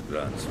on those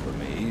grunts for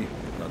me,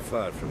 not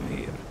far from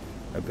here.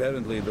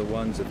 Apparently the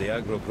ones at the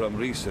Agroprom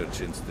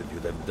Research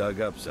Institute have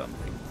dug up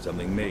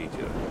something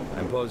major.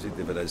 I'm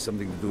positive it has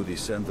something to do with the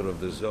center of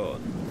the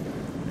zone.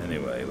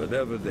 Anyway,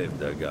 whatever they've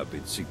dug up,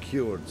 it's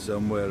secured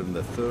somewhere on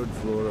the 3rd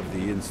floor of the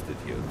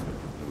Institute.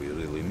 We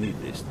really need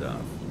this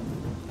stuff.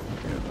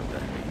 You know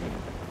what I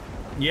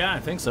mean? Yeah, I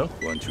think so.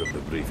 Once you have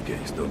the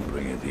briefcase, don't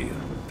bring it here.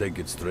 Take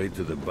it straight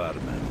to the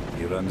barman.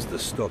 He runs the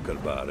Stalker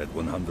bar at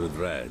 100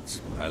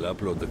 rads. I'll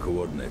upload the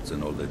coordinates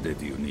and all the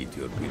data you need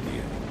to your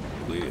PDA.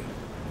 Clear?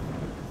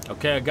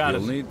 Okay, I got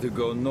You'll it. need to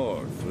go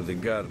north through the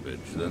garbage,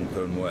 then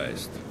turn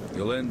west.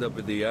 You'll end up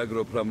at the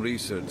Agroprom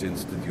Research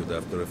Institute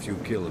after a few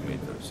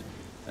kilometers.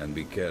 And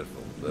be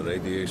careful, the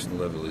radiation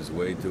level is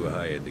way too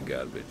high at the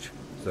garbage.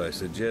 So I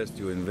suggest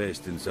you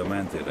invest in some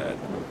anti-rad.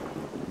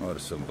 Or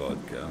some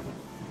vodka.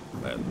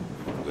 Well,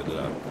 good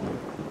luck.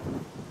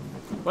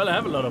 Well, I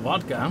have a lot of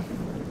vodka.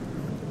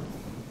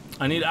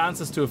 I need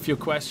answers to a few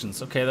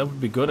questions. Okay, that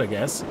would be good, I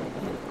guess.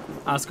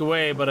 Ask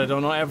away, but I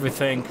don't know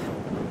everything.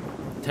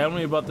 Tell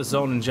me about the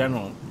zone in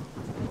general.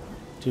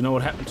 Do you know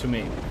what happened to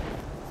me?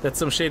 That's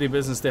some shady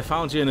business. They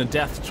found you in a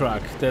death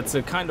truck. That's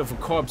a kind of a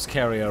corpse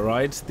carrier,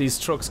 right? These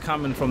trucks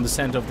come in from the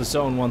center of the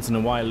zone once in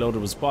a while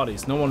loaded with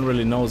bodies. No one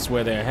really knows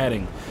where they're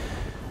heading.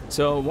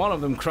 So one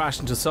of them crashed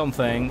into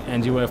something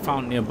and you were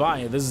found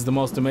nearby. This is the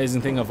most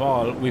amazing thing of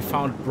all. We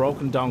found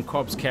broken down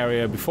corpse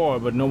carrier before,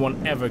 but no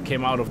one ever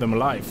came out of them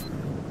alive.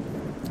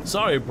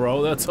 Sorry,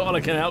 bro. That's all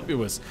I can help you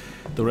with.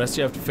 The rest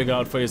you have to figure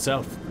out for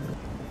yourself.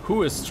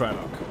 Who is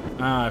S.T.A.L.K.E.R.?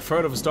 I've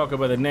heard of a stalker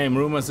by the name.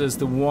 Rumors is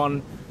the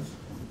one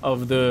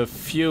of the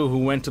few who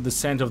went to the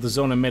center of the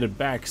zone and made it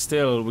back.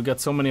 Still, we got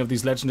so many of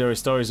these legendary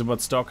stories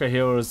about stalker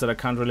heroes that I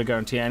can't really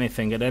guarantee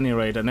anything. At any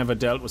rate, I never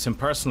dealt with him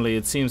personally.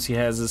 It seems he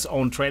has his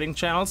own trading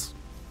channels.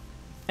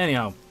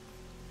 Anyhow,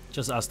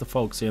 just ask the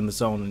folks here in the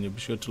zone and you'll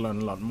be sure to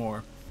learn a lot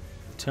more.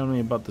 Tell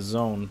me about the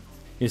zone.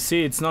 You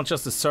see, it's not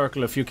just a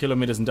circle a few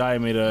kilometers in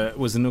diameter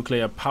with a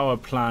nuclear power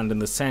plant in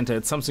the center.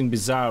 It's something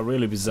bizarre,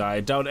 really bizarre.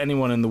 I doubt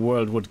anyone in the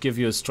world would give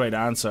you a straight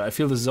answer. I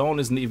feel the zone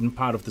isn't even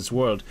part of this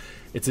world.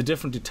 It's a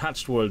different,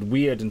 detached world,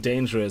 weird and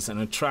dangerous and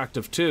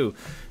attractive too.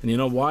 And you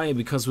know why?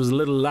 Because with a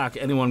little luck,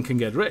 anyone can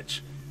get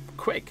rich.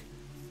 Quick.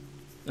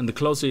 And the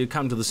closer you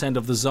come to the center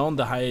of the zone,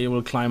 the higher you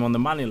will climb on the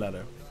money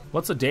ladder.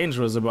 What's so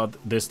dangerous about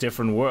this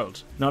different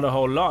world? Not a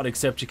whole lot,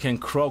 except you can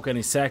croak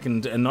any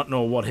second and not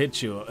know what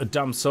hit you. A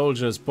dumb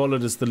soldier's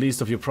bullet is the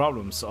least of your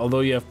problems,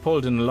 although you have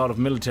pulled in a lot of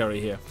military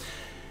here.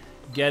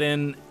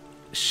 Getting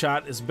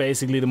shot is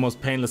basically the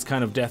most painless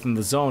kind of death in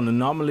the zone.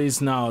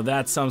 Anomalies now,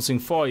 that's something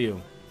for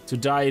you. To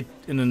die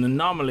in an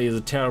anomaly is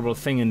a terrible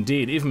thing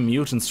indeed. Even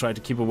mutants try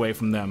to keep away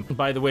from them.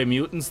 By the way,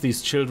 mutants,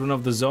 these children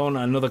of the zone,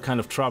 are another kind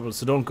of trouble,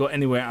 so don't go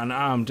anywhere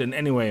unarmed. And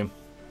anyway,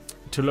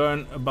 to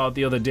learn about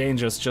the other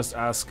dangers, just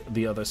ask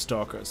the other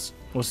stalkers.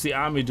 What's the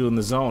army do in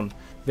the zone?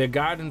 They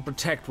guard and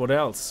protect, what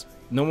else?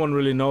 No one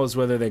really knows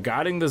whether they're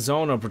guarding the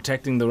zone or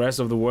protecting the rest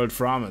of the world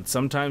from it.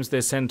 Sometimes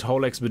they send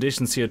whole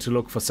expeditions here to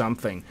look for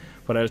something.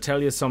 But I'll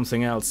tell you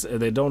something else.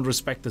 They don't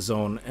respect the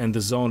zone, and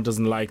the zone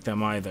doesn't like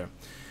them either.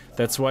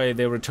 That's why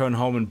they return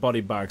home in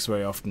body bags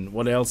very often.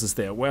 What else is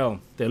there? Well,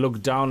 they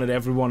look down at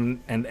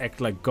everyone and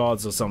act like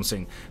gods or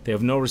something. They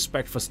have no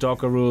respect for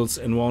Stalker rules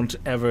and won't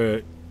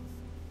ever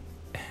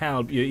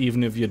help you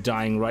even if you're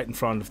dying right in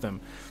front of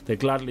them. They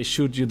gladly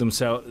shoot you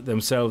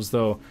themselves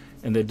though,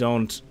 and they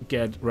don't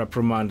get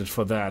reprimanded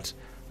for that.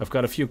 I've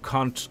got a few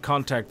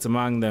contacts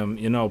among them.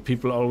 You know,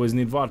 people always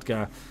need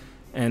vodka.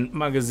 And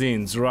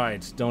magazines,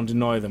 right. Don't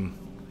annoy them.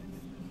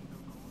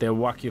 They'll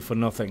whack you for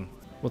nothing.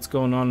 What's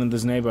going on in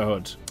this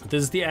neighborhood?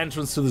 This is the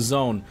entrance to the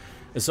zone.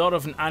 It's sort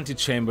of an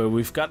antechamber.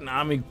 We've got an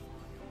army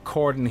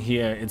cordon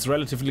here. It's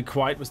relatively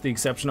quiet with the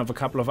exception of a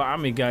couple of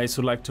army guys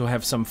who like to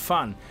have some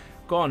fun.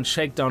 Go on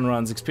shakedown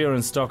runs.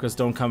 Experienced stalkers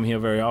don't come here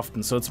very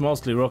often, so it's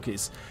mostly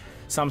rookies.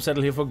 Some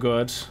settle here for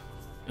good.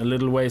 A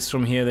little ways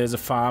from here there's a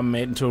farm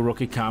made into a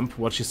rookie camp.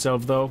 Watch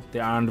yourself though. They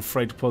aren't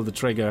afraid to pull the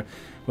trigger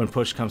when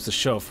push comes to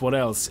shove. What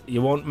else?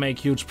 You won't make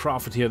huge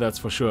profit here, that's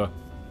for sure.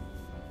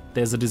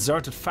 There's a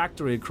deserted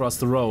factory across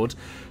the road.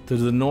 To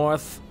the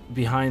north,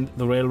 behind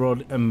the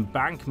railroad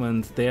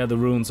embankment, there are the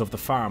ruins of the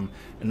farm.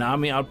 An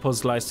army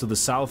outpost lies to the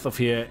south of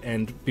here,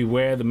 and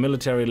beware, the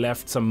military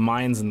left some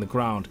mines in the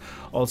ground.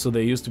 Also,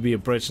 there used to be a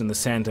bridge in the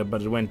center,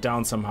 but it went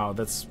down somehow.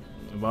 That's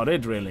about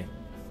it, really.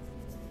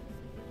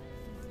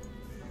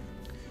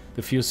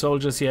 The few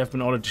soldiers here have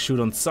been ordered to shoot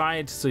on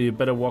sight, so you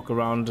better walk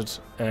around it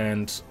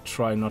and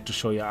try not to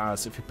show your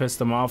ass. If you piss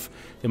them off,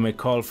 they may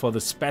call for the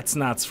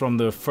Spetsnaz from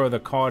the further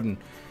cordon.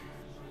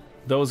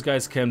 Those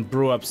guys can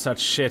brew up such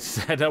shit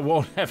that I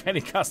won't have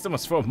any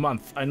customers for a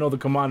month. I know the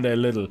commander a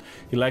little.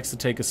 He likes to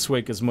take a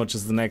swig as much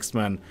as the next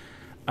man.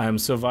 I'm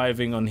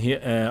surviving on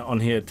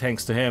here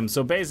thanks to him.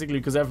 So basically,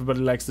 because everybody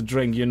likes to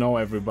drink, you know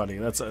everybody.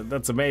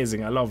 That's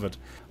amazing. I love it.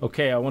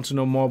 Okay, I want to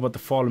know more about the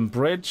fallen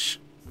bridge.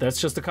 That's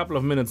just a couple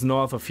of minutes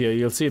north of here.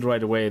 You'll see it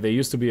right away. There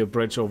used to be a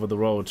bridge over the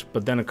road,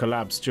 but then it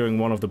collapsed during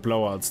one of the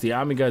blowouts. The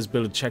army guys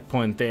built a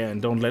checkpoint there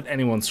and don't let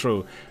anyone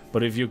through.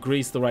 But if you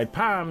grease the right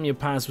palm, you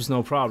pass with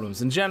no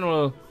problems. In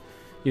general,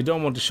 you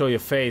don't want to show your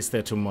face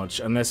there too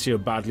much, unless you're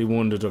badly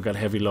wounded or got a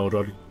heavy load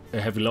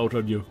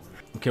on you.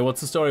 Okay,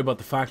 what's the story about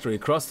the factory?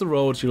 Across the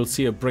road, you'll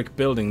see a brick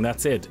building.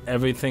 That's it.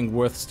 Everything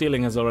worth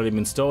stealing has already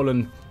been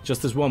stolen.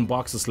 Just this one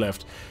box is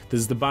left.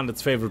 This is the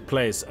bandits' favorite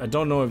place. I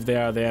don't know if they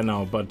are there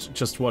now, but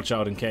just watch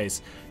out in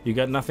case. You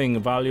got nothing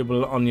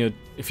valuable on you.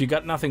 If you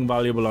got nothing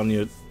valuable on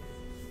you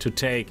to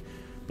take,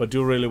 but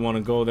do really want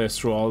to go there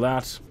through all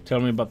that, tell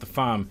me about the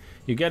farm.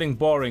 You're getting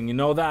boring, you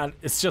know that?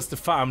 It's just a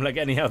farm like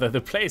any other.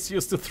 The place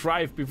used to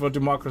thrive before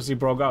democracy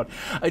broke out.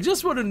 I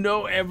just want to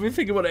know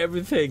everything about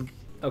everything.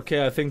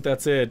 Okay, I think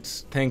that's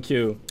it. Thank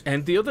you.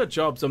 And the other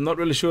jobs, I'm not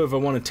really sure if I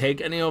want to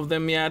take any of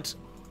them yet,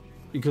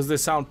 because they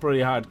sound pretty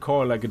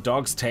hardcore, like a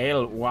dog's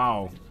tail.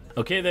 Wow.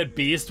 Okay, that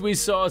beast we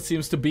saw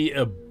seems to be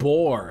a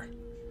boar.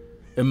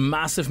 A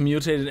massive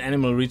mutated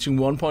animal reaching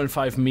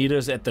 1.5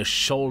 meters at the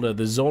shoulder.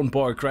 The zone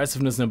boar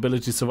aggressiveness and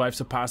ability to survive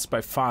surpassed by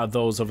far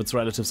those of its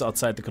relatives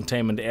outside the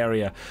containment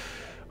area.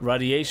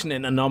 Radiation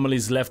and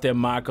anomalies left their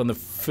mark on the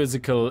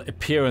physical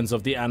appearance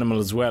of the animal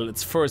as well.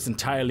 Its fur is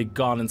entirely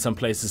gone in some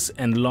places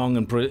and long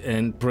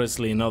and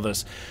bristly in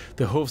others.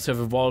 The hoofs have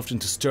evolved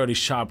into sturdy,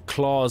 sharp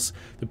claws.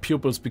 The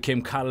pupils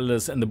became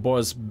colorless and the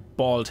boar's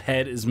bald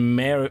head is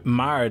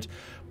marred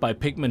by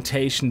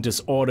pigmentation,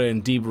 disorder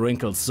and deep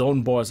wrinkles.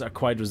 Zone boars are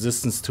quite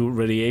resistant to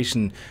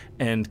radiation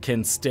and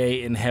can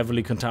stay in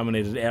heavily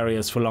contaminated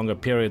areas for longer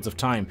periods of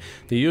time.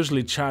 They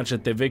usually charge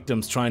at their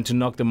victims, trying to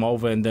knock them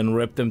over and then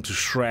rip them to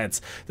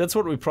shreds. That's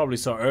what we probably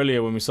saw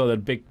earlier when we saw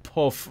that big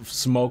puff of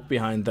smoke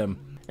behind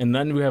them. And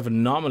then we have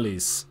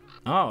anomalies.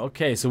 Oh,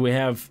 okay, so we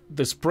have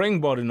the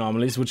springboard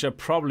anomalies, which I've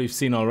probably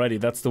seen already.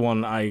 That's the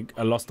one I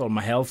lost all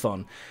my health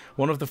on.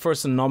 One of the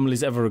first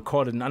anomalies ever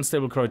recorded, an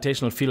unstable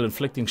gravitational field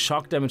inflicting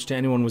shock damage to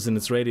anyone within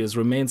its radius,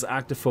 remains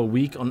active for a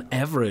week on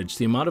average.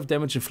 The amount of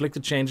damage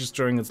inflicted changes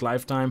during its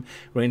lifetime,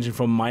 ranging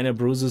from minor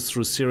bruises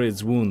through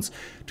serious wounds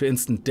to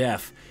instant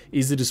death.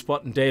 Easy to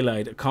spot in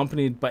daylight,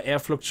 accompanied by air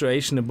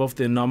fluctuation above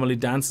the anomaly,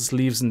 dances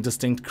leaves in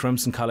distinct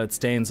crimson-colored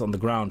stains on the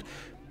ground.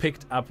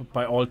 Picked up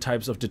by all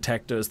types of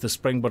detectors, the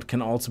springboard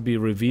can also be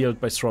revealed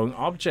by throwing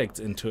objects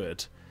into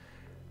it.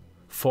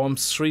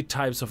 Forms 3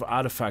 types of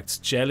artifacts: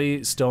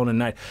 jelly, stone, and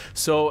night.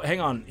 So, hang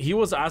on, he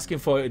was asking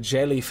for a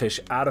jellyfish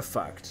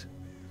artifact.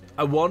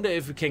 I wonder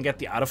if we can get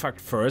the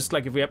artifact first,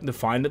 like if we happen to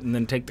find it and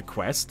then take the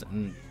quest.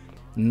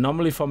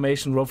 Anomaly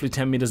formation, roughly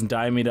 10 meters in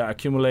diameter,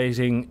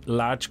 accumulating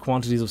large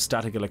quantities of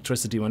static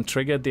electricity. When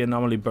triggered, the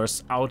anomaly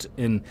bursts out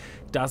in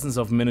dozens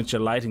of miniature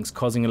lightings,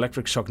 causing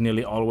electric shock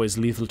nearly always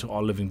lethal to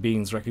all living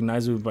beings,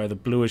 recognizable by the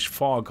bluish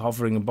fog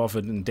hovering above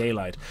it in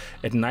daylight.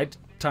 At night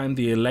time,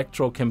 the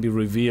electro can be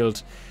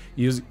revealed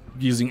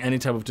using any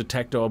type of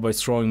detector or by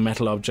throwing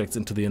metal objects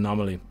into the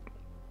anomaly.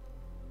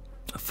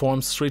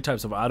 Forms 3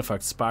 types of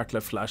artifacts: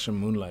 sparkler, flash, and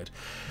moonlight.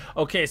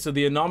 Okay, so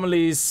the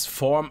anomalies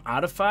form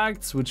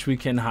artifacts, which we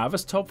can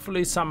harvest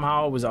hopefully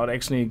somehow without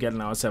actually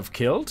getting ourselves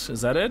killed.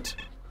 Is that it?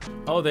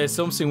 Oh, there's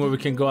something where we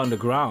can go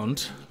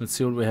underground. Let's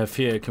see what we have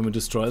here. Can we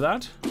destroy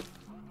that?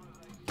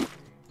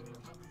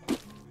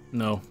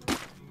 No.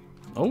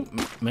 Oh,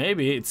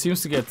 maybe. It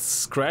seems to get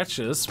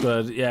scratches,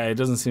 but yeah, it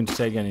doesn't seem to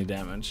take any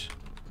damage.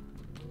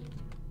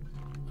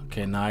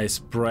 Okay, nice.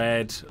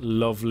 Bread.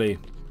 Lovely.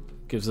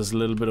 Gives us a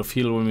little bit of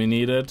heal when we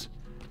need it.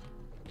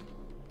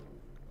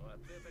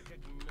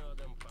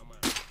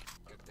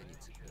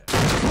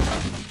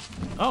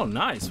 Oh,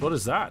 nice. What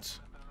is that?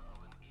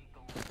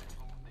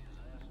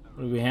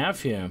 What do we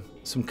have here?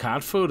 Some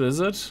cat food, is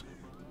it?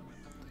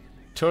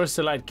 Tourists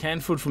delight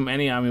canned food from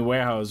any army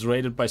warehouse,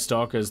 rated by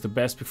Stalkers. The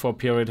best before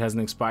period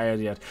hasn't expired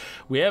yet.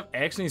 We have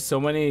actually so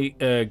many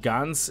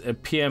guns.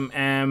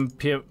 PMM,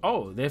 PM.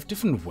 Oh, they have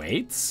different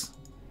weights?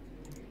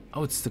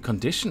 Oh, it's the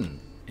condition.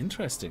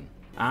 Interesting.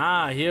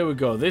 Ah, here we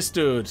go. This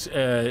dude,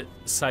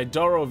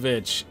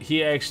 Sidorovich,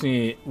 he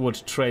actually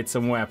would trade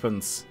some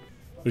weapons.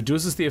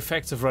 Reduces the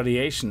effects of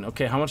radiation.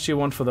 Okay, how much do you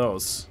want for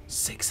those?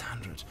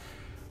 600.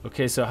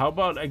 Okay, so how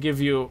about I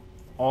give you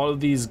all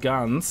these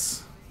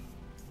guns.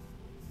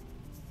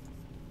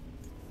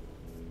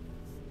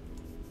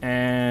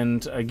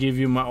 And I give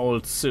you my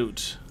old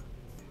suit.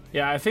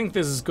 Yeah, I think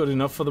this is good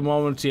enough for the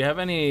moment. Do you have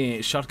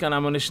any shotgun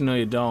ammunition? No,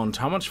 you don't.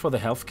 How much for the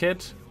health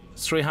kit?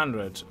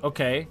 300.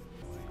 Okay.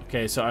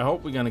 Okay, so I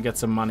hope we're gonna get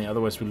some money,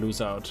 otherwise we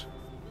lose out.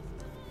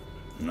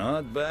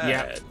 Not bad.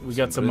 Yeah, we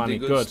got some money.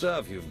 Good Good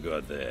stuff you've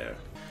got there.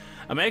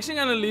 I'm actually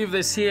gonna leave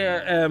this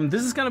here.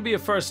 This is gonna be a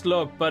first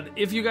look, but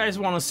if you guys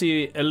want to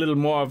see a little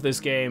more of this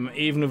game,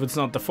 even if it's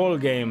not the full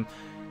game,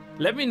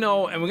 let me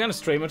know, and we're gonna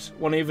stream it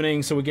one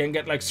evening so we can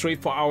get like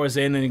 3-4 hours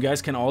in, and you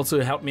guys can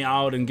also help me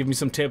out and give me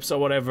some tips or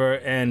whatever,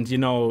 and you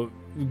know,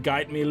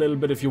 guide me a little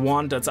bit if you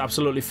want. That's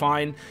absolutely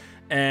fine.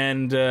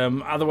 And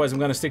otherwise I'm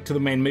gonna stick to the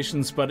main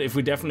missions, but if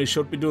we definitely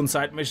should be doing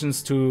side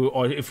missions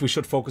or if we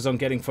should focus on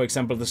getting, for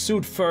example, the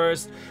suit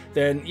first,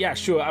 then yeah,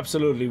 sure,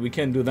 absolutely, we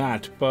can do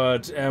that.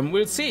 But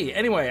we'll see.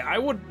 Anyway, I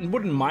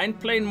wouldn't mind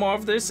playing more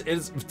of this.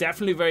 It's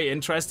definitely very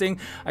interesting.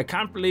 I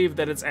can't believe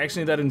that it's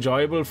actually that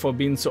enjoyable for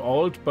being so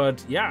old,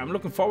 but yeah, I'm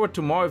looking forward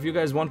to more if you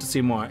guys want to see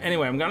more.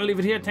 Anyway, I'm gonna leave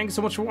it here. Thank you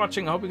so much for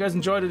watching. I hope you guys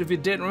enjoyed it. If you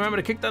did, remember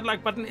to kick that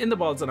like button in the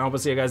balls, and I hope I'll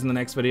see you guys in the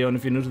next video. And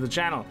if you're new to the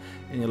channel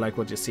and you like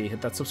what you see, hit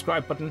that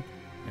subscribe button.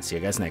 And see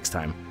you guys next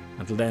time.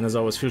 Until then, as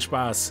always, viel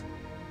Spaß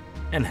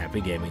and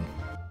happy gaming.